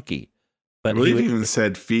the monkey." But I believe he even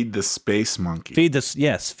said, "Feed the space monkey." Feed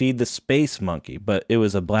the space monkey. But it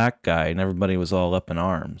was a black guy, and everybody was all up in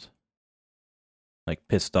arms, like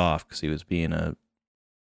pissed off because he was being a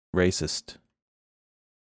racist. I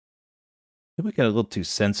think we got a little too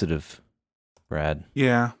sensitive, Brad.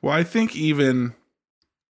 Yeah. Well, I think even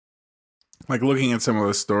like looking at some of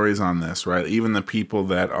the stories on this, right? Even the people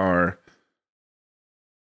that are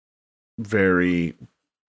very,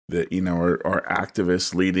 are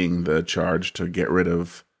activists leading the charge to get rid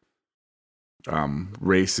of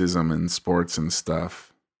racism in sports and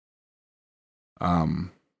stuff.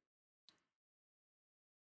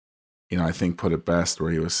 I think put it best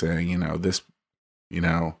where he was saying,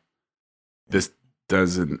 this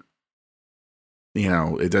doesn't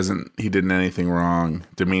it doesn't, he didn't anything wrong,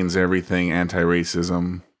 demeans everything,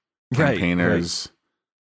 anti-racism, campaigners. Right.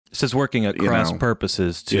 It's just working at cross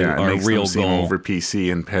purposes to our makes real them seem goal. over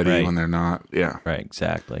PC and petty when they're not. Yeah. Right,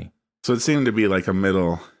 exactly. So it seemed to be like a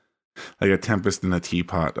middle, like a tempest in a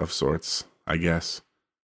teapot of sorts, I guess.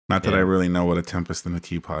 Not that I really know what a tempest in a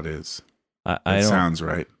teapot is. It sounds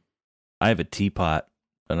right. I have a teapot,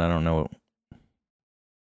 but I don't know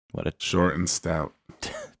what a short and stout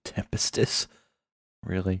tempest is.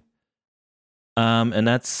 Really? And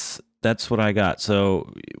that's what I got.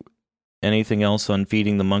 So anything else on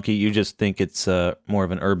feeding the monkey? You just think it's more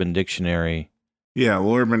of an Urban Dictionary. Yeah,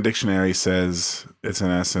 well, Urban Dictionary says it's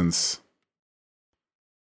in essence.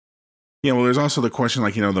 Yeah, well, there's also the question,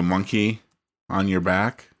 like, the monkey on your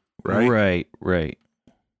back, right? Right.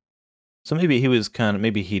 So maybe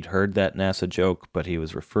maybe he'd heard that NASA joke, but he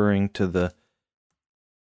was referring to the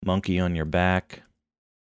monkey on your back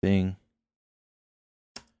thing.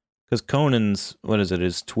 Because Conan's,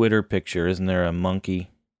 his Twitter picture, isn't there a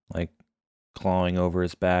monkey, like, clawing over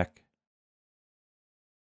his back?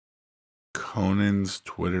 Conan's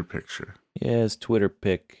Twitter picture. Yeah, his Twitter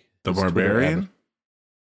pic. The Barbarian?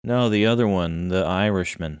 No, the other one, the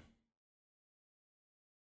Irishman.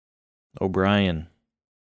 O'Brien.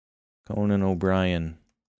 Conan O'Brien.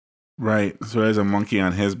 Right, so there's a monkey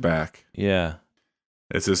on his back. Yeah.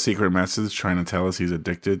 It's a secret message trying to tell us he's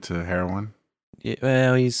addicted to heroin. Yeah,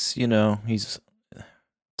 well, it's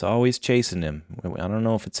always chasing him. I don't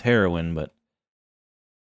know if it's heroin, but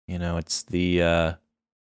it's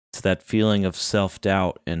it's that feeling of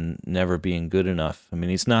self-doubt and never being good enough. I mean,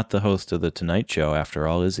 he's not the host of The Tonight Show after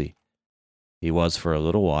all, is he? He was for a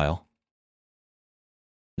little while.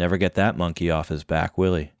 Never get that monkey off his back,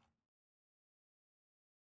 will he?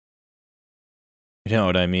 You know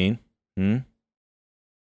what I mean?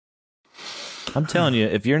 I'm telling you,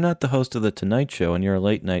 if you're not the host of The Tonight Show and you're a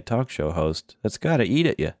late-night talk show host, that's got to eat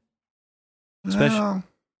at you. Especially,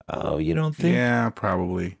 you don't think? Yeah,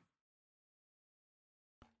 probably.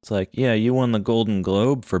 It's like, yeah, you won the Golden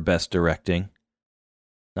Globe for Best Directing,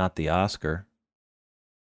 not the Oscar.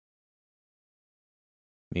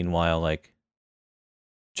 Meanwhile, like,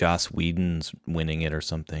 Joss Whedon's winning it or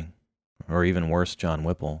something. Or even worse, John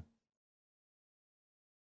Whipple.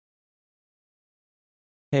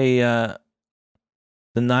 Hey, the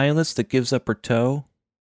nihilist that gives up her toe,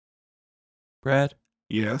 Brad?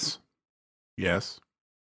 Yes.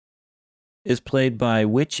 Is played by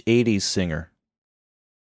which 80s singer?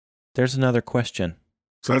 There's another question.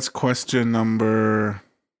 So that's question number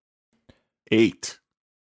 8.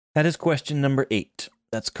 That is question number 8.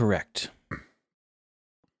 That's correct.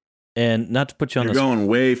 And not to put you on You're going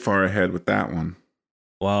way far ahead with that one.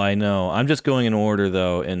 Well, I know. I'm just going in order,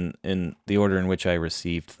 though, in the order in which I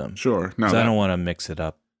received them. Sure. No, I don't want to mix it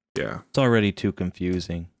up. Yeah. It's already too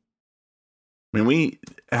confusing. I mean, we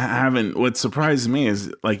haven't... What surprised me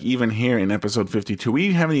is, like, even here in episode 52,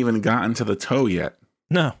 we haven't even gotten to the toe yet.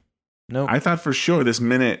 No. I thought for sure this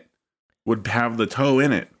minute would have the toe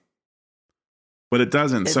in it. But it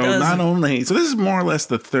doesn't. So this is more or less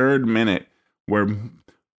the third minute where,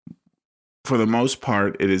 for the most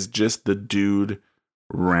part, it is just the dude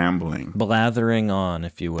rambling. Blathering on,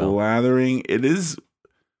 if you will. Blathering. It is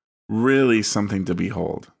really something to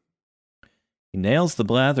behold. He nails the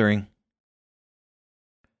blathering.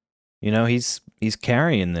 He's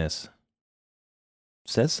carrying this.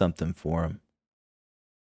 Says something for him.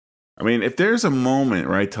 I mean, if there's a moment,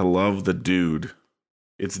 right, to love the dude,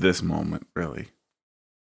 it's this moment, really.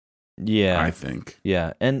 Yeah. I think.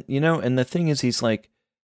 Yeah. And, and the thing is, he's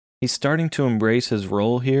starting to embrace his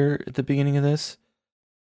role here at the beginning of this.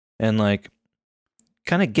 And, like,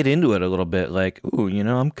 kind of get into it a little bit. Like, ooh,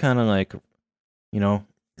 I'm kind of like,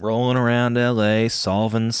 rolling around LA,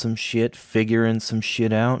 solving some shit, figuring some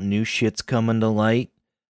shit out, new shit's coming to light.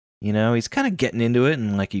 He's kind of getting into it,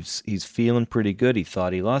 and like he's feeling pretty good. He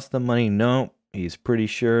thought he lost the money. No, he's pretty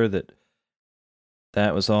sure that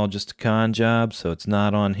was all just a con job, so it's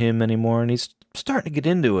not on him anymore. And he's starting to get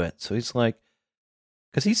into it. So he's like,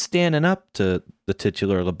 because he's standing up to the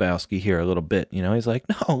titular Lebowski here a little bit. He's like,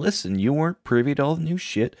 no, listen, you weren't privy to all the new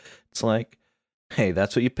shit. It's like, hey,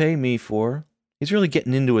 that's what you pay me for. He's really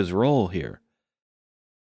getting into his role here.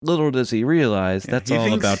 Little does he realize that's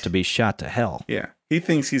all about to be shot to hell. Yeah. He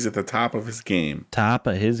thinks he's at the top of his game. Top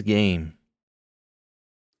of his game.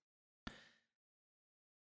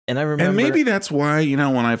 And I remember... And maybe that's why,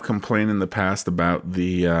 when I've complained in the past about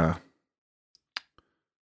the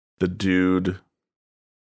dude,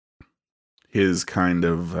 his kind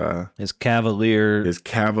of... his cavalier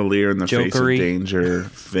in the face of danger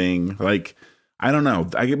thing. Like, I don't know.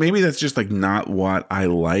 Maybe that's just like not what I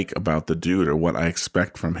like about the dude or what I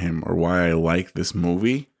expect from him or why I like this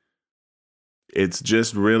movie. It's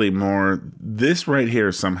just really more, this right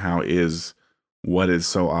here somehow is what is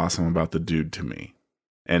so awesome about the dude to me.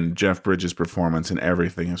 And Jeff Bridges' performance and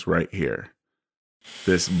everything is right here.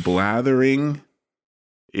 This blathering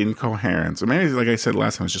incoherence. Or maybe, like I said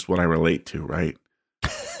last time, it's just what I relate to, right?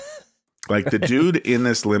 Like the dude in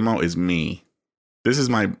this limo is me. This is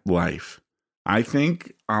my life. I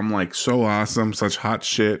think I'm like so awesome, such hot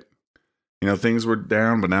shit. You know, things were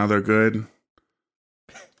down, but now they're good.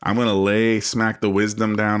 I'm going to smack the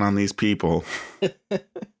wisdom down on these people.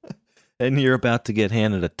 And you're about to get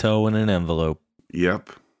handed a toe in an envelope.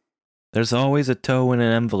 Yep. There's always a toe in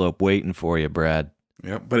an envelope waiting for you, Brad.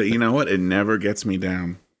 Yep. But you know what? It never gets me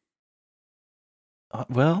down.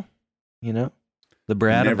 Well, you know, the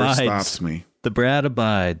Brad never abides. Stops me. The Brad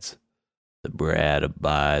abides. The Brad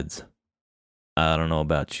abides. I don't know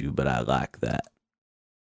about you, but I like that.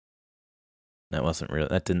 That wasn't real.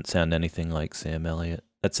 That didn't sound anything like Sam Elliott.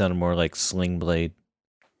 That sounded more like Sling Blade.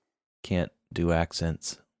 Can't do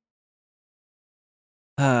accents.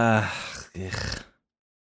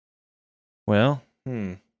 Well,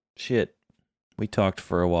 shit. We talked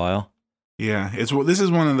for a while. Yeah, this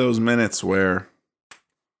is one of those minutes where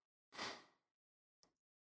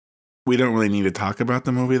we don't really need to talk about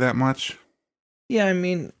the movie that much. Yeah, I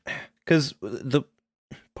mean, because the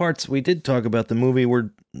parts we did talk about the movie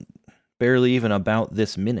were barely even about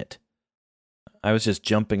this minute. I was just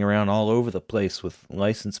jumping around all over the place with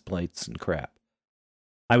license plates and crap.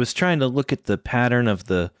 I was trying to look at the pattern of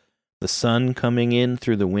the sun coming in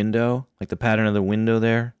through the window, like the pattern of the window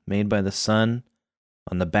there, made by the sun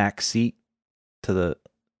on the back seat to the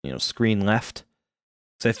screen left.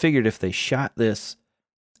 So I figured if they shot this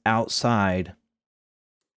outside,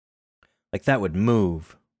 like that would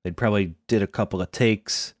move. They'd probably did a couple of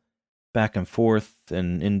takes back and forth,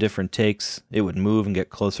 and in different takes, it would move and get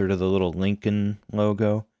closer to the little Lincoln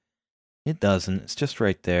logo. It doesn't. It's just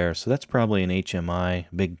right there. So that's probably an HMI,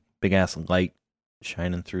 big ass light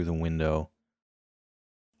shining through the window.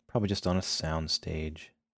 Probably just on a sound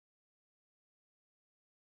stage.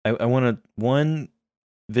 I want one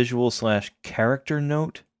visual / character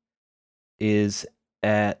note is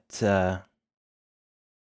at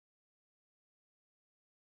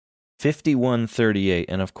 51:38,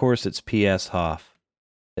 and of course it's P.S. Hoff.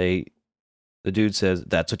 The dude says,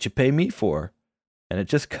 "That's what you pay me for," and it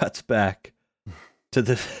just cuts back to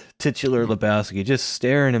the titular Lebowski just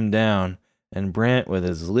staring him down, and Brandt with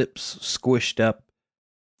his lips squished up,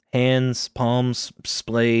 hands, palms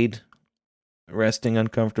splayed, resting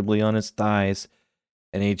uncomfortably on his thighs,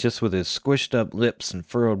 and he just with his squished up lips and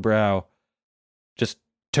furrowed brow just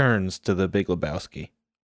turns to the Big Lebowski.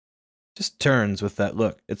 Just turns with that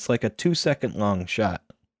look. It's like a 2-second long shot.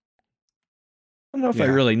 I don't know if I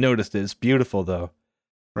really noticed it. It's beautiful, though.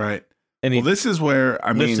 Right. And this is where,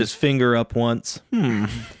 lifts his finger up once.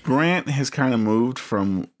 Brandt has kind of moved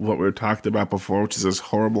from what we talked about before, which is this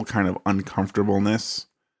horrible kind of uncomfortableness,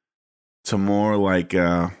 to more like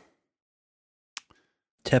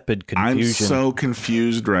tepid confusion. I'm so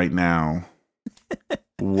confused right now.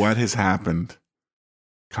 What has happened?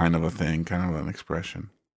 Kind of a thing, kind of an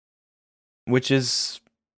expression. Which is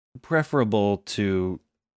preferable to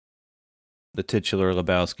the titular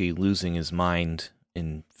Lebowski losing his mind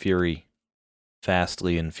in fury,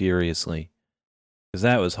 fastly and furiously. Because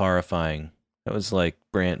that was horrifying. That was like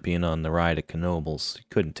Brandt being on the ride at Knoebels. He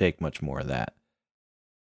couldn't take much more of that.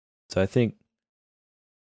 So I think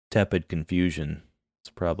tepid confusion is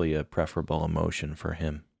probably a preferable emotion for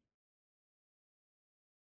him.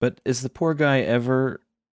 But is the poor guy ever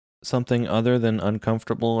something other than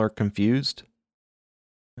uncomfortable or confused?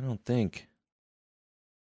 I don't think.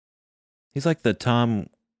 He's like the Tom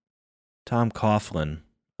Coughlin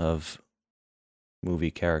of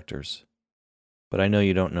movie characters. But I know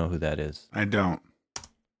you don't know who that is. I don't.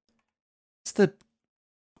 It's the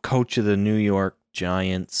coach of the New York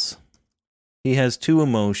Giants. He has two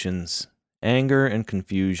emotions, anger and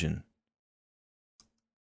confusion.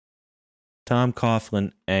 Tom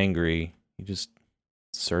Coughlin, angry. You just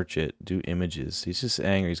search it, do images. He's just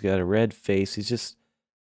angry. He's got a red face. He's just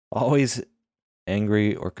always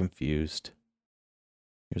angry or confused.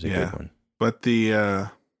 Here's a good one. But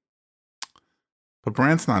but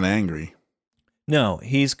Brandt's not angry. No,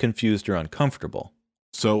 he's confused or uncomfortable.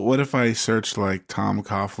 So what if I search like Tom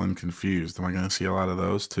Coughlin confused? Am I going to see a lot of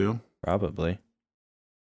those too? Probably.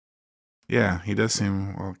 Yeah, he does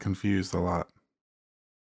seem confused a lot.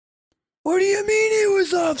 What do you mean he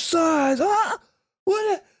was offside? Huh?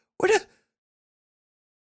 What?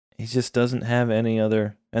 He just doesn't have any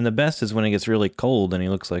other. And the best is when it gets really cold and he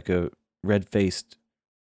looks like a red-faced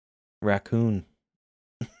raccoon.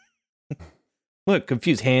 Look,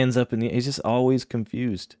 confused, hands up in the. He's just always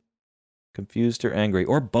confused. Confused or angry,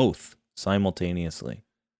 or both simultaneously.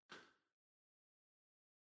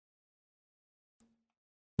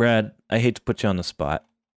 Brad, I hate to put you on the spot.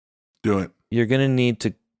 Do it. You're going to need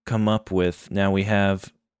to come up with, now we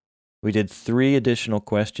did 3 additional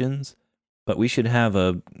questions, but we should have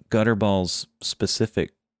a Gutterballs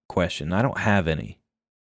specific question. I don't have any.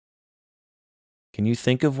 Can you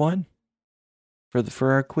think of one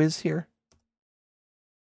for our quiz here?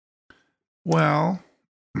 Well,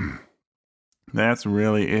 that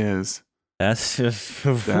really is. That's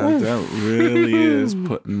That really is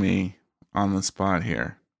putting me on the spot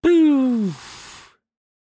here. I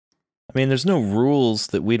mean, there's no rules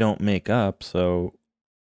that we don't make up, so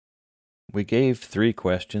we gave 3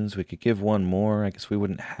 questions. We could give one more. I guess we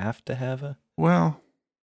wouldn't have to have a. Well,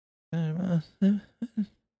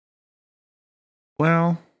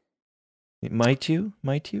 might you?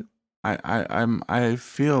 I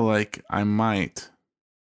feel like I might.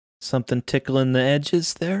 Something tickling the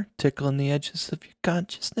edges there? Tickling the edges of your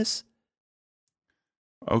consciousness?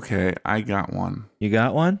 Okay, I got one. You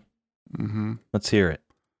got one? Mm-hmm. Let's hear it.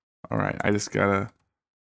 All right, I just gotta.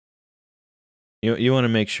 You want to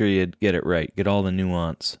make sure you get it right. Get all the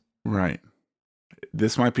nuance. Right.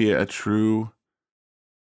 This might be a true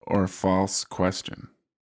or false question.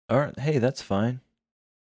 All right. Hey, that's fine.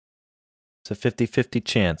 It's a 50-50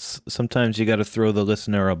 chance. Sometimes you got to throw the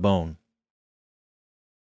listener a bone.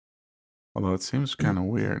 Although it seems kind of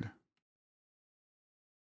weird.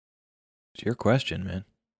 It's your question, man.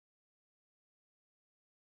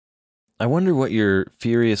 I wonder what you're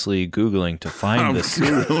furiously Googling to find this. I'm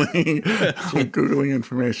Googling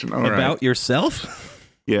information. All about right. yourself?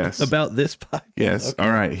 Yes. About this podcast? Yes. Okay.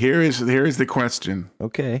 All right. Here is the question.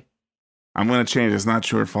 Okay. I'm going to change. It's not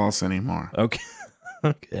true or false anymore. Okay.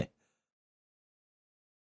 Okay.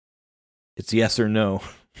 It's yes or no.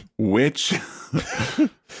 Which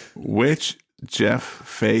Jeff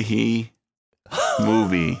Fahey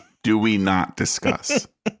movie do we not discuss?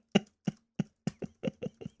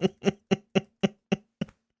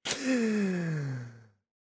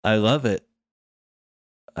 I love it.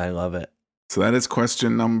 I love it. So that is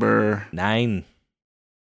question number 9.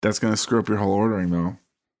 That's going to screw up your whole ordering, though.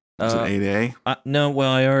 Is it 8A? No,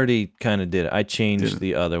 well, I already kind of did it. I changed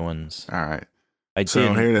the other ones. All right. I So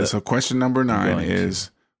did. here it is. So question number 9 is,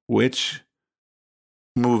 which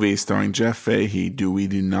movie starring Jeff Fahey do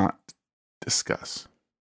not discuss?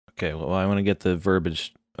 Okay, well, I want to get the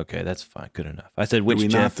verbiage. Okay, that's fine. Good enough. I said, which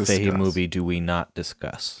Jeff Fahey movie do we not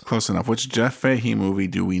discuss? Close enough. Which Jeff Fahey movie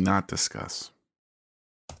do we not discuss?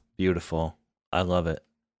 Beautiful. I love it.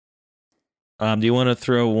 Do you want to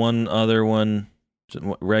throw one other one,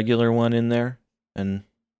 regular one in there? And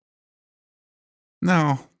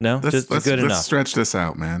no, just good enough. Let's stretch this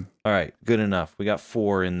out, man. All right, good enough. We got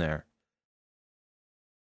 4 in there.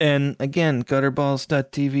 And again,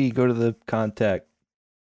 gutterballs.tv. Go to the contact.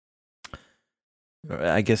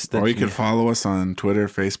 I guess that. Or you can follow us on Twitter,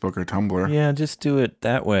 Facebook, or Tumblr. Yeah, just do it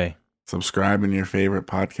that way. Subscribe in your favorite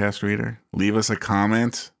podcast reader. Leave us a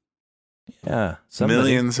comment. Yeah,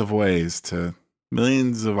 millions of ways to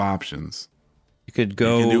millions of options. You could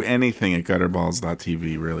go. You can do anything at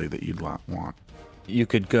gutterballs.tv, really, that you'd want. You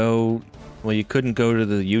could go. Well, you couldn't go to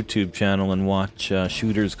the YouTube channel and watch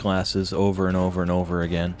shooters classes over and over and over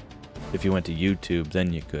again. If you went to YouTube,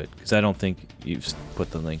 then you could, because I don't think you've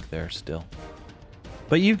put the link there still.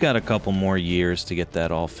 But you've got a couple more years to get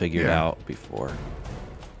that all figured out before.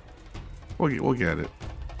 We'll get it.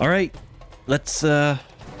 All right, let's. I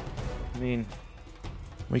mean,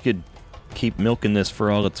 we could keep milking this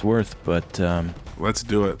for all it's worth, but let's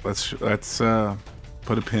do it. Let's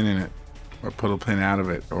put a pin in it, or put a pin out of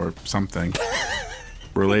it, or something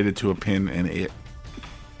related to a pin in it.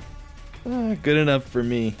 Good enough for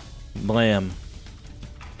me. Blam.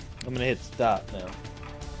 I'm gonna hit stop now.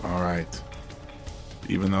 All right.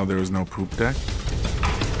 Even though there was no poop deck.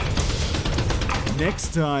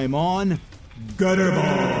 Next time on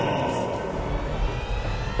Gutterballs.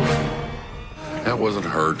 That wasn't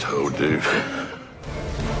her toe, dude.